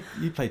like, oh, you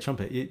play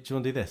trumpet. Do you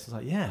want to do this? I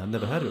was like, yeah, I've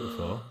never heard of it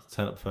before.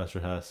 Turn up first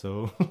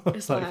rehearsal.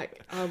 It's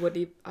like I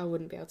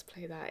wouldn't be able to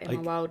play that in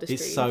my wildest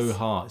dreams. It's so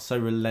hard. It's so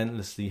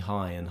relentlessly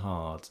high and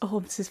hard.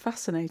 Oh, this is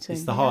fascinating.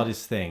 It's the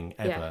hardest thing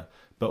ever. Yeah.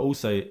 But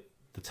also,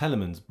 the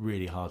Telemann's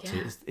really hard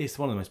too. It's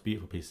one of the most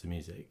beautiful pieces of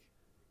music.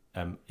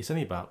 It's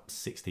only about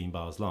 16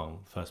 bars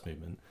long, first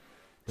movement.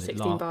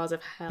 16 bars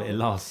of hell. But it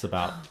lasts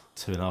about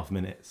 2.5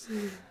 minutes.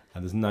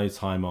 And there's no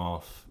time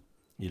off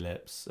your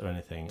lips or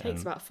anything. It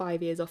takes about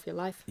 5 years off your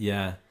life.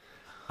 Yeah.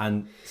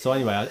 And so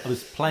anyway, I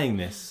was playing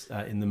this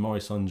in the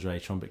Maurice Andre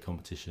trumpet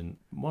competition,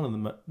 one of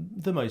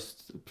the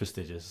most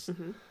prestigious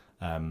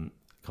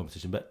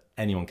competition, but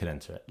anyone can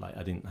enter it. Like,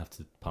 I didn't have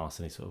to pass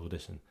any sort of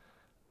audition.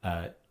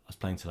 I was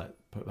playing to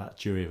about a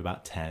jury of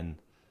about 10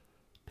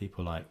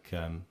 people, like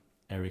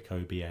Eric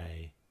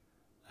Aubier,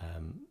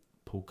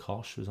 Paul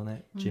Kosh was on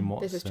it, Jim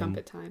Watson. This is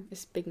trumpet time.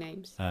 It's big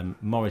names.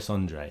 Maurice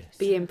Andre.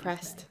 Be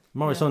impressed.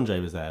 Maurice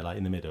Andre was there, like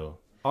in the middle.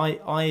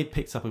 I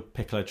picked up a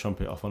piccolo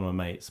trumpet off one of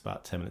my mates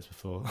about 10 minutes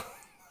before.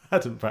 I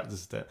hadn't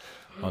practiced it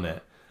on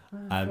it.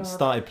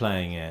 Started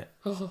playing it.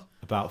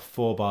 About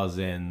 4 bars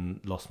in,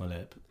 lost my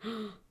lip.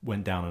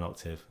 Went down an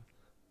octave.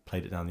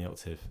 Played it down the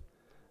octave.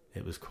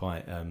 It was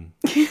quite... I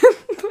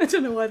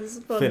don't know why this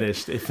is funny.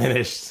 It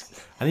finished.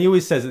 And he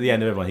always says at the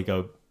end of everyone, he'd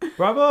go,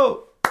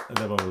 bravo! And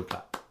everyone would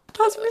clap.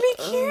 That's really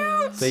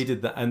cute. They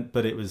did that,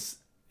 but it was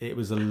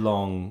a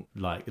long,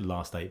 like,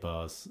 last 8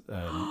 bars.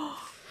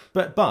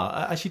 But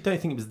I actually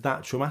don't think it was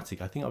that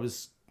traumatic. I think I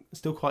was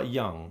still quite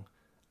young,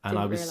 and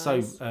I was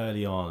so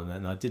early on,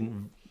 and I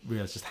didn't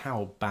realise just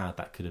how bad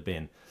that could have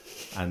been.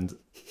 And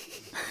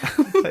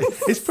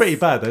it's pretty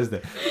bad, though, isn't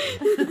it?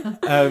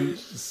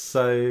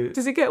 So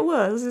does it get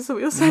worse? Is that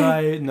what you're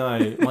saying?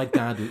 No. My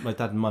dad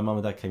and my mum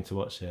and dad came to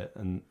watch it,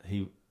 and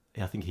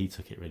I think he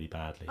took it really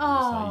badly.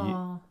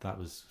 I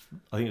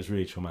think it was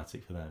really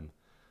traumatic for them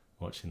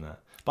watching that.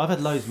 But I've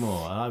had loads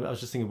more. I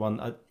was just thinking when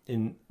I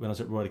was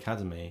at Royal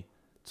Academy,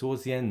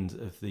 towards the end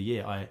of the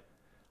year, I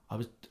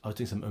was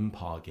doing some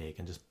umpire gig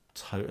and just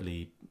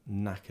totally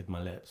knackered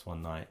my lips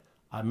one night.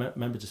 I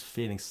remember just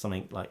feeling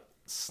something like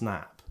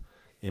snap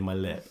in my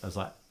lip. I was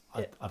like,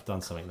 I've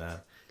done something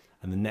there.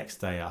 And the next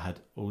day I had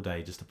all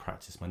day just to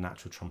practice my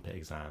natural trumpet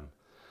exam.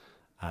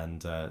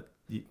 And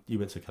you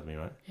went to Academy,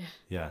 right?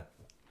 Yeah.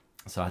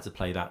 So I had to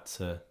play that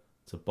to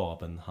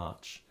Bob and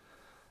Hutch,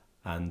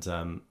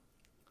 and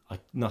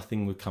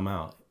nothing would come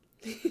out.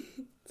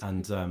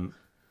 And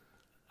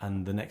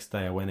the next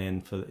day I went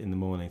in the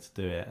morning to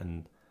do it,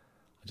 and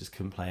I just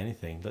couldn't play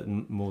anything. But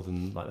more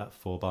than like that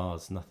 4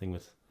 bars, nothing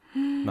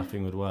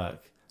would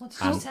work. What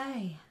did you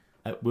say?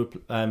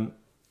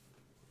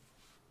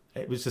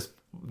 It was just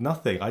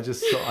nothing. I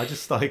just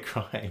started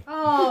crying.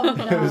 Oh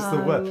no! It was the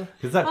worst.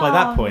 Because by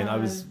that point I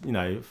was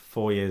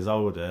 4 years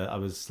older. I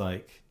was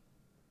like.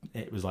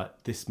 It was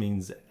like, this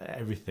means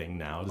everything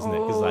now, doesn't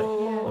it? Because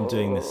I'm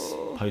doing this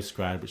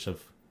postgrad, which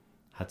I've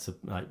had to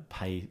like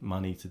pay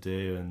money to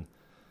do, and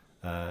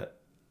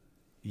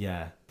they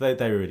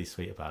were really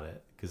sweet about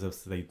it, because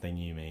obviously they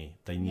knew me.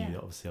 They knew that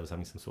obviously I was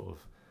having some sort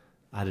of,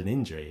 I had an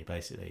injury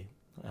basically,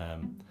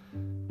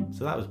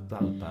 So that was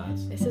bad.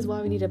 This is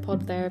why we need a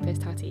pod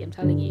therapist, Hattie. I'm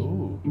telling you.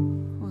 Ooh.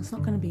 Well, it's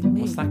not going to be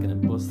me. What's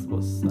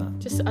that?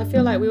 Just, I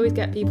feel like we always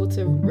get people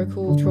to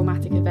recall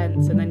traumatic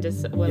events, and then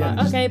we're like,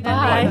 okay,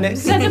 bye.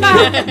 Next. Send them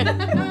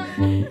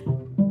out.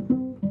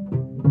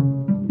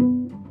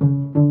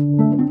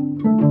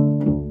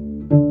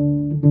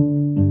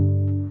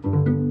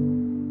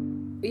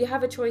 You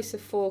have a choice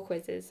of 4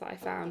 quizzes that I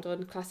found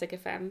on Classic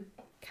FM.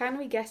 Can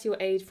we guess your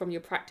age from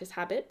your practice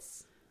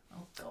habits?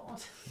 Oh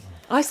God.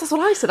 That's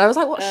what I said. I was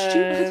like, what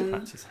stupid.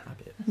 Practice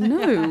habit.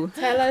 No.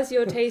 Tell us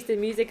your taste in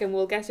music and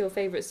we'll guess your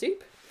favourite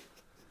soup.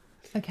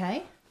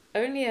 Okay.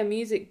 Only a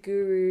music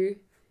guru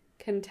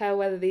can tell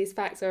whether these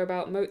facts are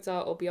about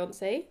Mozart or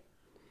Beyonce.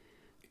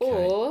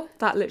 Or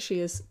That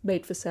literally is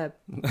made for Seb.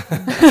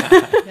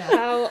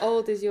 how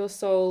old is your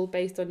soul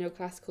based on your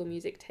classical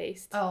music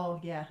taste? Oh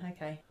yeah.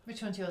 Okay.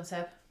 Which one do you want,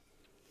 Seb?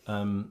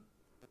 I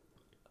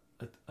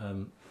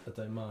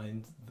don't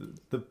mind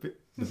the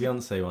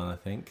Beyonce one. I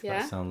think Yeah?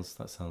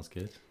 that sounds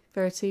good.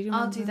 Verity, do you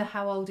I'll want do that? the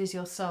How Old Is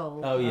Your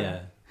Soul? Oh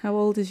yeah. How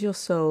old is your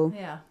soul?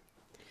 Yeah.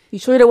 You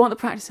sure you don't want the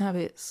practice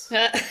habits?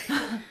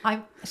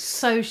 I'm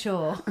so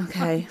sure.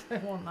 Okay. I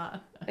want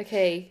that.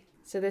 Okay,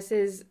 so this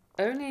is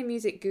only a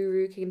music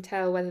guru can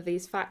tell whether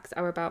these facts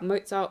are about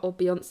Mozart or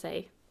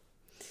Beyonce.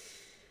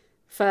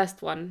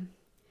 First one.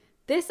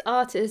 This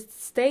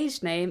artist's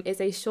stage name is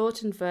a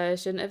shortened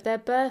version of their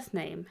birth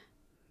name.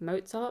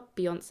 Mozart,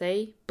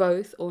 Beyonce,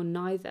 both or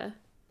neither.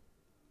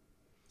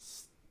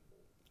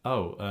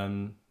 Oh,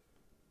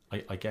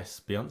 I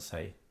guess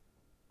Beyonce.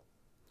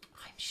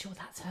 I'm sure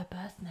that's her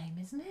birth name,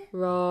 isn't it?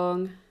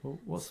 Wrong. Well,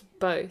 what's?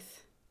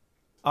 Both.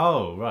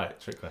 Oh, right.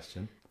 Trick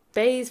question.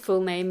 Bey's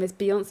full name is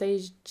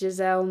Beyonce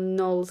Giselle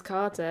Knowles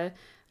Carter.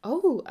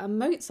 Oh, and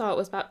Mozart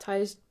was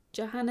baptised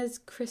Johannes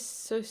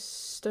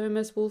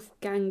Chrysostomus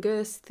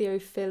Wolfgangus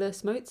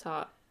Theophilus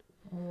Mozart.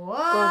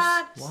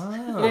 What? Wow. You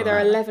know, there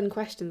are 11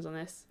 questions on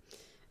this.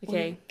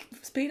 Okay.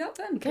 Speed up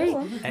then. Okay. Go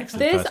on. Excellent.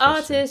 This first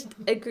question.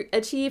 artist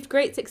achieved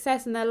great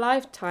success in their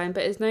lifetime,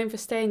 but is known for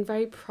staying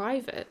very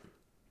private.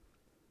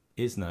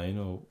 Is known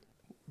or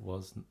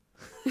was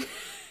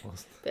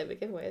Bit of a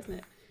giveaway, isn't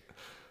it?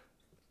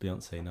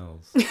 Beyonce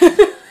Knowles.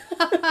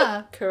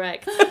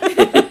 Correct.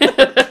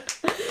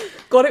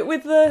 Got it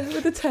with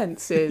the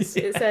tenses.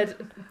 It said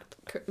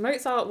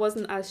Mozart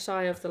wasn't as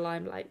shy of the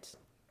limelight.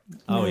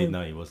 Oh,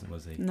 No. he wasn't,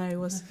 was he? No, he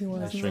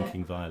wasn't.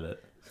 Shrinking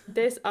Violet.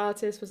 This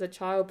artist was a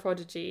child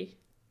prodigy.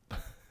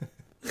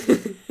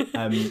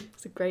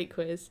 It's a great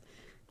quiz.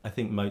 I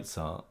think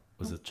Mozart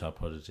was a child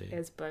prodigy.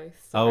 It's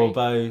both. Oh, Sorry.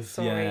 both.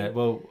 Sorry. Yeah.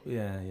 Well,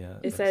 yeah.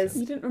 It makes says- You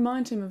sense. didn't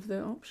remind him of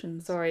the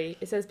options. Sorry,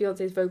 it says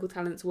Beyonce's vocal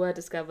talents were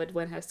discovered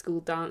when her school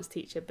dance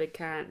teacher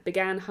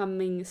began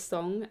humming a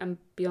song, and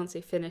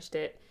Beyonce finished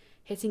it,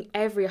 hitting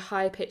every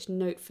high-pitched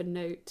note for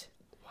note.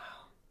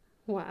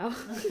 Wow.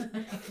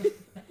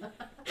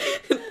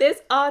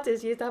 This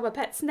artist used to have a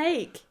pet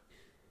snake.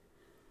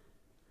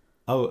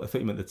 Oh, I thought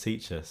you meant the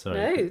teacher. Sorry.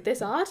 No,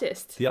 this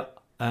artist. Yeah.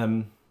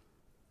 I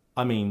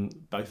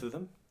mean, both of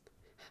them.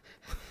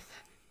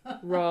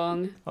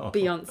 Wrong. Oh.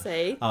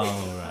 Beyonce. Oh,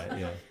 right.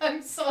 Yeah.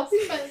 I'm so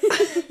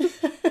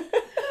expensive.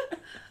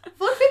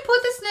 What if we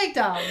put the snake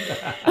down?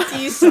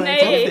 You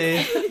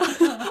snake.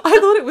 I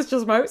thought it was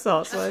just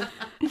Mozart. So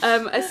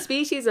A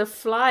species of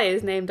fly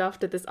is named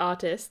after this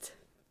artist.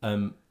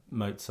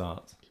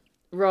 Mozart.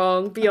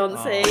 Wrong.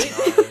 Beyonce.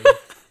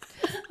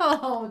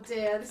 Oh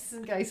dear, this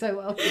isn't going so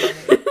well for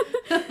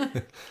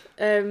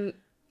me.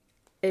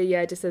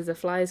 Yeah, it just says a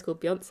fly is called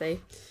Beyonce.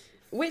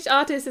 Which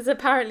artist is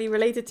apparently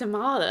related to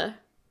Mahler?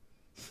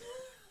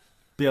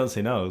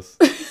 Beyonce Knowles.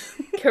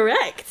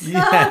 Correct.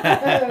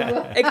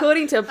 Yeah.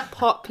 According to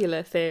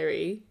popular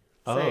theory.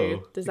 So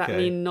Oh, does that okay.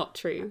 mean not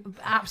true?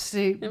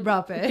 Absolute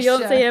rubbish.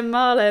 Beyonce and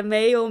Mahler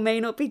may or may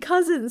not be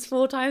cousins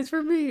 4 times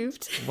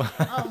removed.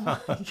 Oh my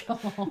god.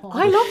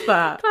 I love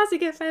that.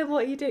 Classic FM,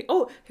 what are you doing?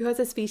 Oh, who has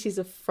a species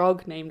of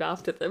frog named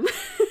after them?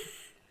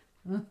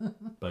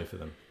 Both of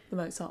them. The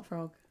Mozart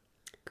frog.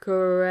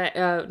 Correct.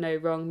 No,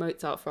 wrong.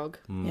 Mozart frog.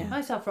 Yeah.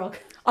 Mozart frog.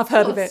 I've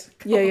heard of it. Of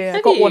Yeah. I've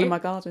Have got one you? in my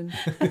garden.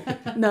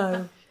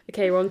 No.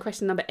 Okay, we're on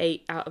question number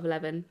 8 out of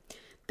 11.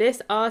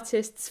 This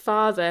artist's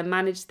father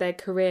managed their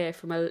career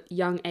from a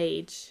young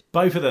age.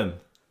 Both of them.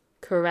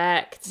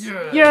 Correct.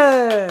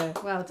 Yeah.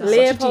 Well done.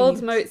 Leopold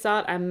genius.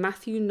 Mozart and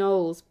Matthew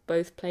Knowles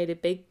both played a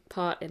big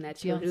part in their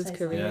children's Beyonce's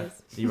careers.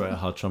 Yeah. He wrote a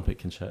hard trumpet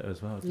concerto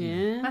as well. Didn't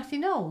he? Yeah. Matthew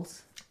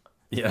Knowles.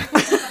 Yeah.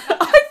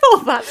 I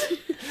thought that.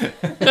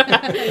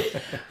 That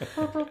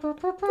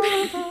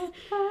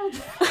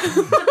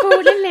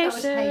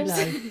was Halo.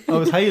 Oh, it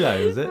was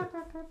Halo, was it?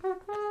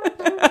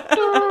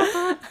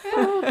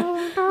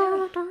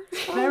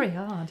 Very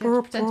hard. You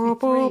have to pretend to be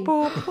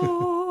 3.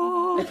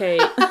 Okay,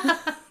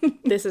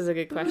 this is a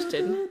good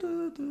question.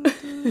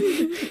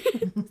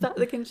 Is that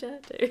the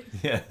concerto?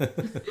 Yeah.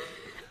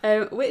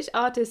 Which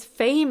artist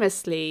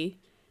famously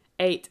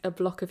ate a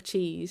block of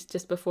cheese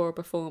just before a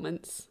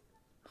performance?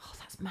 Oh,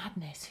 that's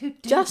madness.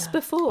 Who'd do Just that?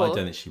 before? I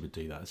don't think she would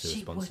do that. It's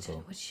She irresponsible.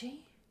 wouldn't, would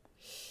she?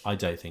 I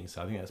don't think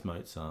so. I think that's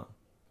Mozart.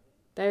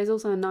 There is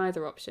also a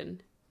neither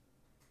option.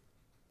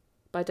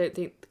 but I don't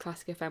think the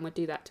Classic FM would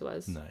do that to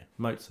us. No,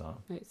 Mozart.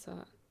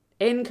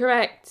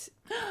 Incorrect.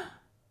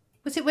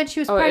 Was it when she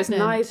was pregnant?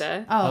 It was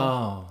neither.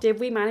 Oh. Did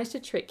we manage to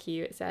trick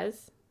you, it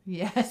says?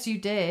 Yes, you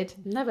did.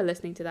 Never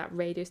listening to that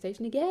radio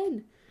station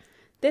again.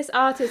 This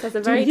artist has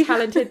a very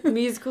talented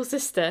musical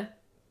sister.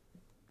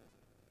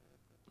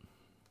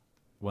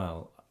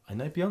 Well, I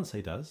know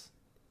Beyonce does,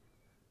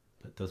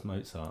 but does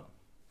Mozart?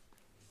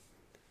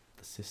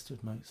 The sister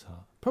of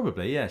Mozart?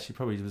 Probably, yeah. She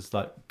probably was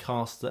like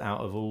cast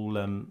out of all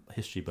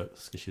history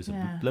books because she was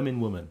a blooming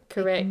woman.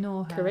 Correct.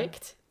 Ignore her.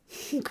 Correct.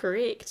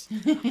 Correct.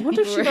 I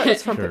wonder if she got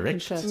this trumpet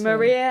concerto.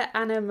 Maria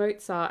Anna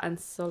Mozart and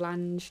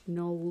Solange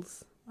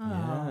Knowles. Oh.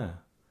 Yeah.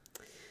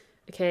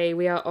 Okay,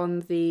 we are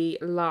on the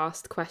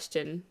last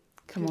question.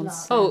 Come on.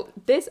 Oh,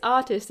 this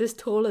artist is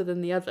taller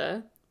than the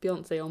other,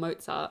 Beyonce or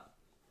Mozart.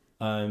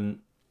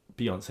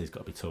 Beyonce's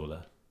got to be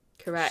taller.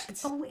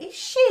 Correct. Oh, is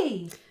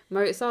she?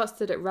 Mozart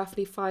stood at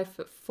roughly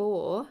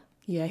 5'4".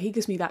 Yeah, he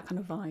gives me that kind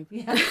of vibe.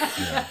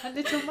 Yeah.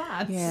 Little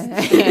man.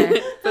 Yeah.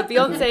 But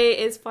Beyonce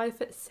is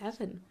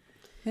 5'7".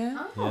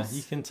 Yeah. Yeah,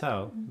 you can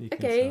tell. You can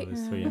Okay. tell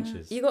there's 3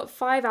 inches. You got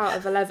 5 out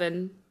of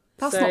 11.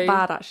 That's so not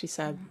bad, actually,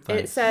 Seb. It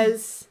Thanks.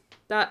 says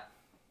that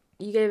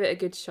you gave it a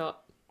good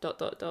shot, ... but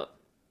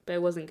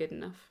it wasn't good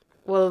enough.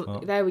 Well,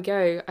 there we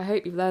go. I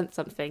hope you've learned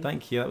something.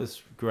 Thank you. That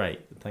was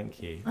great.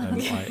 Thank you.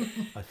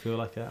 I feel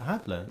like I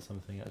have learned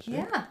something, actually.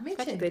 Yeah, me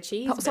Especially too. the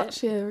cheese That was bit.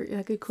 actually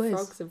a good quiz.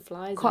 Frogs and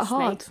flies Quite and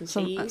hard snakes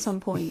and cheese. at some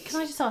point.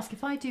 Can I just ask,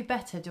 if I do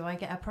better, do I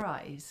get a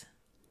prize?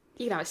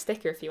 You can have a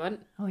sticker if you want.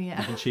 Oh, You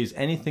yeah. can choose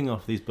anything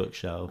off these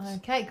bookshelves.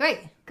 Okay, great.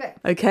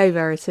 Okay,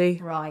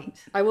 Verity. Right.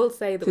 I will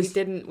say that This-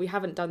 we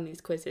haven't done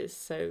these quizzes,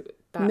 so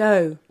that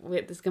No.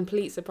 it's a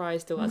complete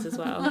surprise to us as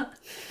well.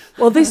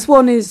 Well, this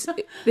one is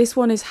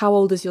How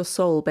Old Is Your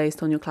Soul,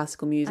 based on your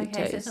classical music Okay,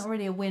 so it's taste. not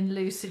really a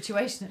win-lose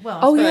situation. Well,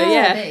 Oh, I suppose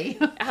yeah.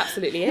 it It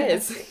absolutely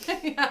is.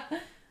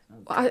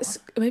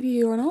 Maybe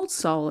you're an old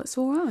soul. It's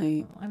all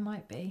right. I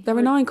might be. There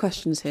are 9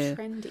 questions here.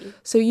 Trendy.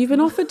 So you've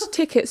been offered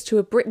tickets to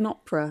a Britain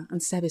opera,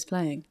 and Seb is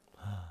playing.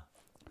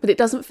 But it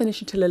doesn't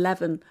finish until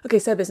 11. Okay,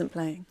 Seb isn't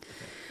playing.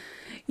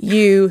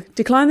 You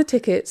decline the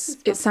tickets.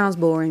 It sounds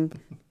boring.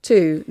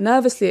 2,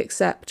 nervously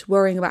accept,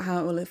 worrying about how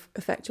it will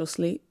affect your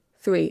sleep.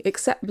 3,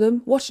 accept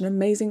them, watch an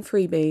amazing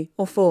freebie.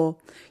 Or 4,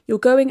 you're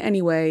going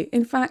anyway.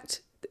 In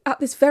fact, at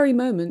this very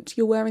moment,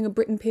 you're wearing a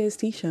Britney Spears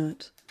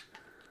t-shirt.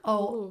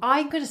 Oh,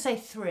 I'm going to say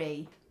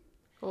 3.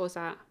 What was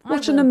that?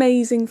 Watch an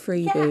amazing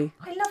freebie.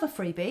 Yeah, I love a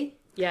freebie.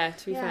 Yeah,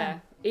 to be Yeah.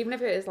 fair. Even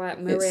if it is like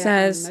Maria It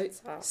says and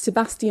Mozart.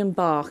 Sebastian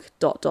Bach ...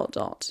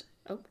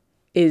 Oh.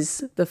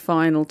 is the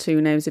final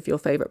 2 names of your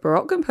favourite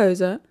Baroque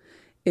composer,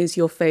 is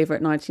your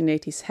favourite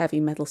 1980s heavy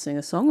metal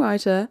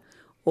singer-songwriter,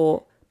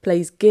 or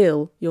plays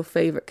Gil, your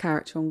favourite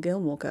character on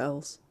Gilmore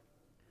Girls.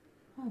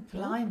 Oh,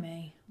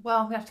 blimey. Well,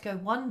 I'm going to have to go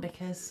 1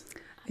 because,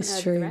 It's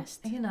The true.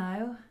 rest. you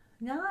know,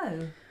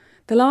 no.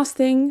 The last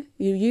thing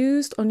you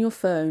used on your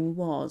phone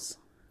was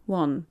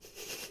 1.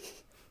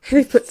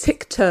 They put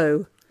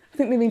tic-toe. I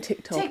think they mean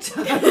TikTok.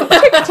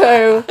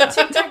 Tic-tac-toe. Tic-toe.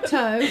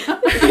 Tic-tac-toe.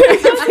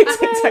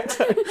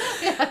 Tic-tac-toe.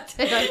 Yeah, I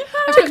did.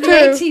 I'm from the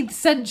 18th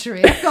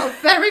century. I've got a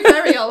very,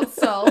 very old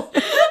soul.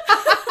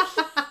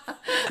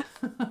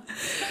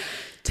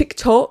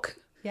 TikTok.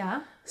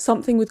 Yeah.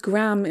 Something with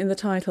Gram in the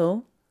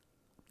title.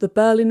 The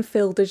Berlin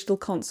Phil Digital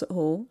Concert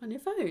Hall. On your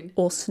phone.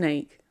 Or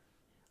Snake.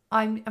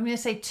 I'm going to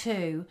say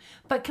 2.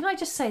 But can I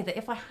just say that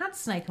if I had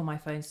Snake on my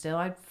phone still,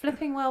 I'd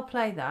flipping well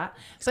play that.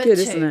 But good,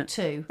 2, isn't it?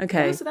 2.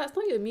 Okay. Oh, so that's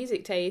not your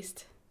music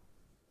taste.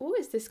 What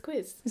is this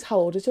quiz? Is How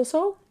Old Is Your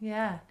Soul?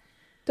 Yeah.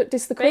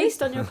 This the quiz?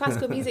 Based on your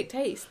classical music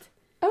taste.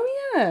 Oh,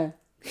 yeah.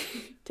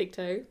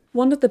 Tic-toe.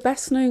 One of the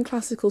best-known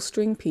classical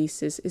string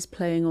pieces is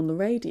playing on the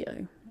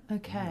radio.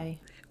 Okay.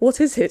 What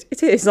is it?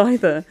 It is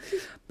either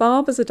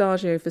Barber's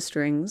Adagio for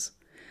Strings,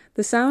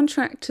 the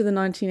soundtrack to the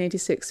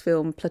 1986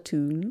 film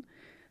Platoon,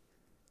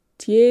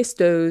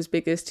 Tiesto's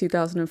biggest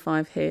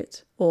 2005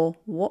 hit, or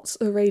What's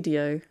a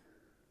Radio?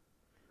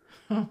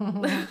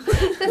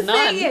 The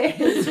None.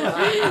 thing is,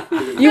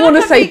 You want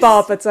to say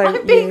Barber, don't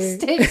I'm being you?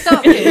 stitched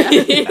up here.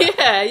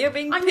 Yeah, you're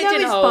being I know it's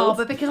pigeonholed.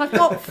 Barber because I've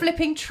got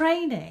flipping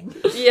training,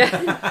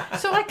 Yeah.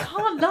 so I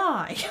can't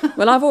lie.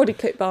 Well, I've already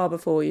clicked Barber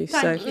for you,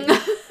 Thank so... you.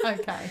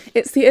 Okay.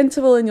 It's the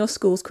interval in your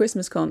school's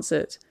Christmas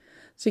concert.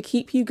 To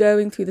keep you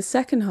going through the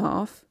second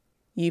half,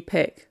 you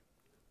pick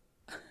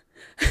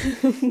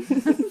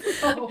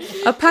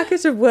a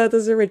packet of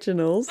Werther's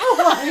Originals,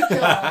 Oh my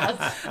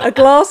god. a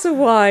glass of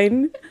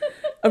wine,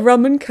 a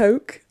rum and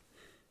coke,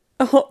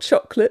 a hot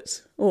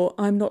chocolate, or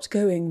I'm not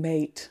going,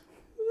 mate.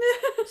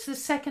 It's the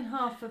second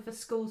half of a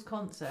school's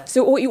concert.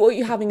 So what are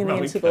you having in the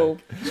Rum and interval?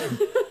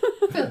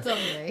 Phil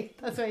Donnelly.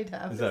 That's what he'd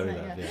have. Is that isn't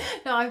what it? he'd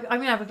have, No, I'm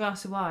going to have a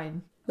glass of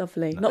wine.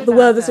 Lovely. Not With the that,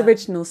 Werther's then.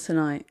 Originals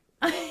tonight.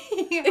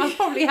 I'll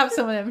probably have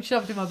some of them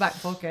shoved in my back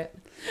pocket.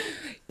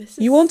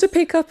 You want to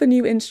pick up a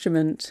new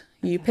instrument.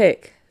 You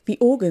pick the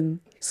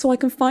organ, so I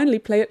can finally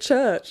play at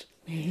church.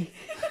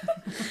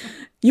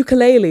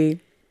 Ukulele.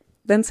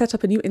 Then set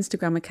up a new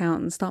Instagram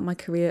account and start my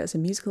career as a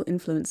musical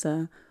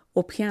influencer.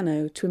 Or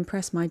piano to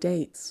impress my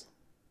dates.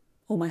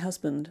 Or my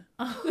husband.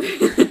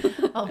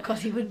 Oh God,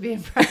 he wouldn't be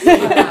impressed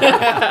with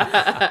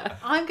that.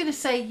 I'm going to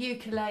say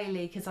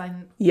ukulele because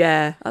I'm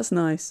Yeah, that's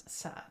nice.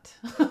 sad.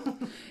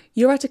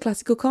 You're at a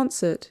classical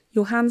concert.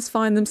 Your hands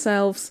find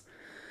themselves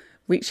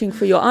reaching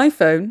for your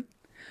iPhone,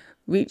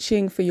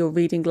 reaching for your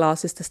reading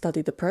glasses to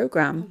study the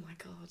programme, Oh my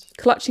god.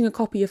 clutching a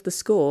copy of the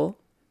score,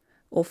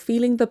 or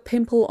feeling the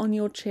pimple on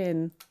your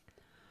chin.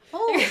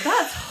 Oh,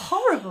 that's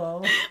horrible.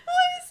 What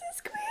is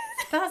this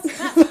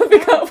quiz?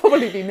 That'll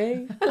probably be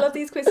me. I love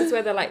these quizzes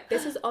where they're like,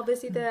 this is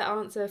obviously the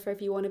answer for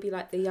if you want to be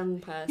like the young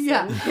person.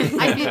 Yeah,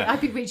 I'd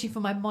be reaching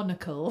for my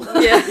monocle.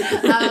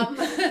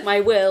 Yeah. My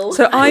will.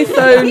 So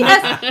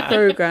iPhone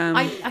programme.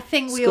 I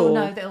think we Score. all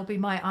know that it'll be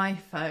my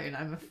iPhone.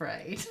 I'm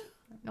afraid.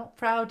 I'm not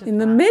proud of In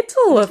that. the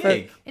middle of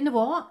gig. it. In the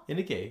what? In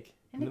a gig.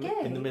 In a In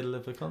gig? the middle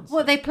of a concert.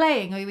 What are they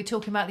playing? Or are we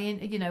talking about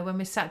when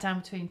we sat down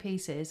between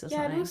pieces or Yeah,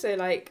 something? and also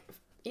like,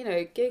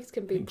 gigs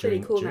can be During- pretty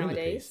cool during the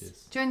nowadays.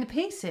 pieces. During the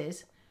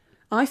pieces?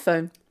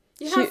 iPhone.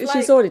 You have,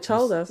 She's already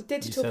told us.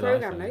 digital You said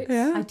program iPhone. notes.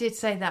 Yeah. I did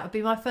say that would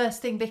be my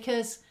first thing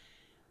because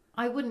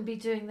I wouldn't be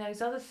doing those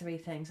other three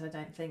things, I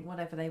don't think,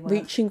 whatever they were.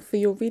 Reaching for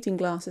your reading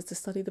glasses to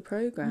study the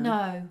programme.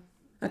 No.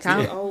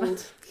 Okay. Too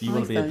old. You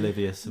want to be iPhone.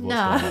 oblivious of what's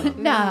No.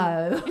 going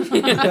No. on.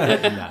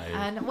 No.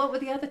 And what were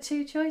the other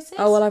two choices?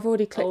 Oh, well, I've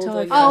already clicked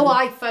Older, iPhone.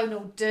 Oh, iPhone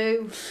will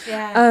do.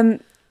 Yeah.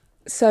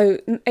 So,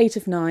 8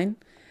 of 9.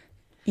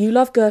 You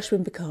love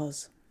Gershwin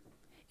because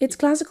it's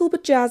classical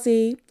but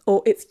jazzy,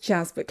 or it's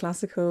jazz but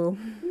classical.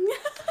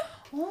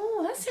 Oh,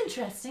 that's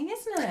interesting,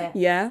 isn't it?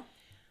 Yeah.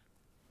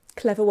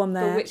 Clever one For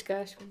there. which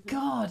Gershwin?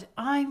 God,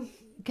 I'm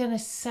going to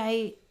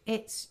say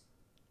it's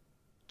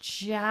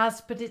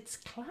jazz, but it's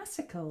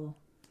classical.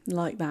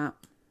 Like that.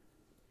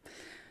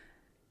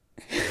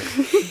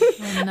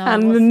 Oh, no,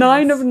 And what's the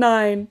 9 this? of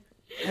 9.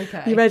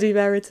 Okay. You ready,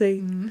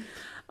 Verity?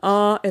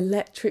 Are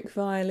electric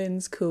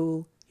violins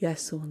cool?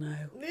 Yes or no?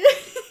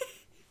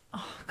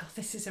 Oh, God,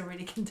 this is a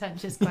really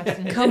contentious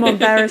question. Come on,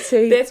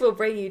 Verity. This will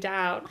bring you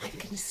down. I'm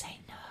going to say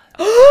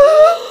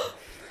no.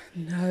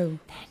 No.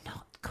 They're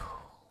not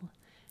cool.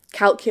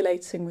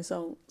 Calculating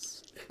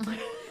results.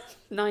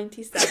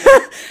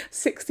 97.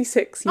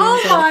 66 years Oh,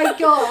 old. my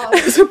God.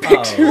 There's a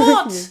picture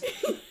What? of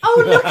you.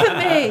 Oh, look at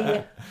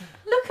me.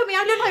 Look at me.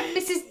 I look like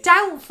Mrs.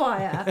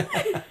 Doubtfire.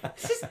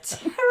 This is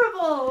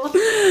terrible.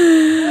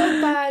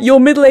 Not bad. You're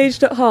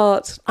middle-aged at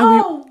heart,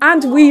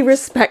 and we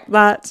respect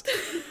that.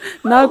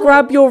 Now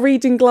grab your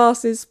reading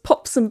glasses,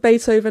 pop some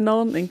Beethoven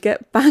on, and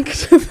get back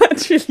to that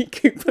Chili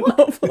Cooper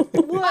novel.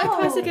 What Oh,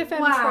 Classic FM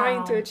wow.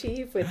 trying to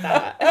achieve with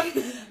that? That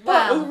was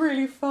Well,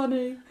 really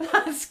funny.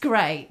 that's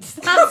great.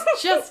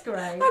 That's just great.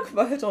 I've got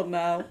my head on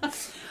now.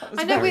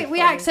 I know we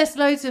access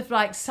loads of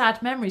like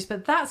sad memories,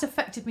 but that's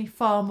affected me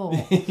far more.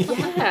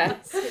 Yeah,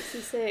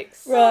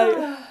 66. Right,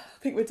 I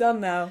think we're done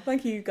now.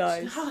 Thank you,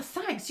 guys. Oh,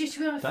 thanks. Just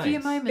we have a Thanks. few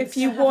moments. If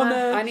you to have wanna-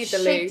 a I need the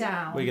loo.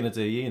 shakedown. We're going to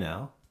do you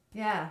now.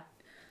 Yeah.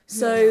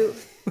 So,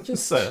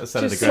 just So so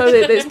aggressive.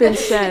 that it's been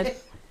said,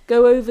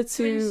 go over Do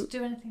to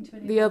do anything to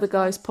the other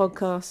guy's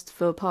podcast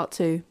for part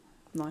 2.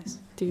 Nice.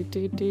 Do.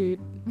 podcast.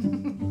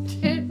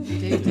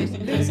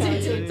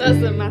 That's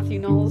the Matthew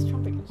Knowles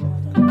trumpet concert.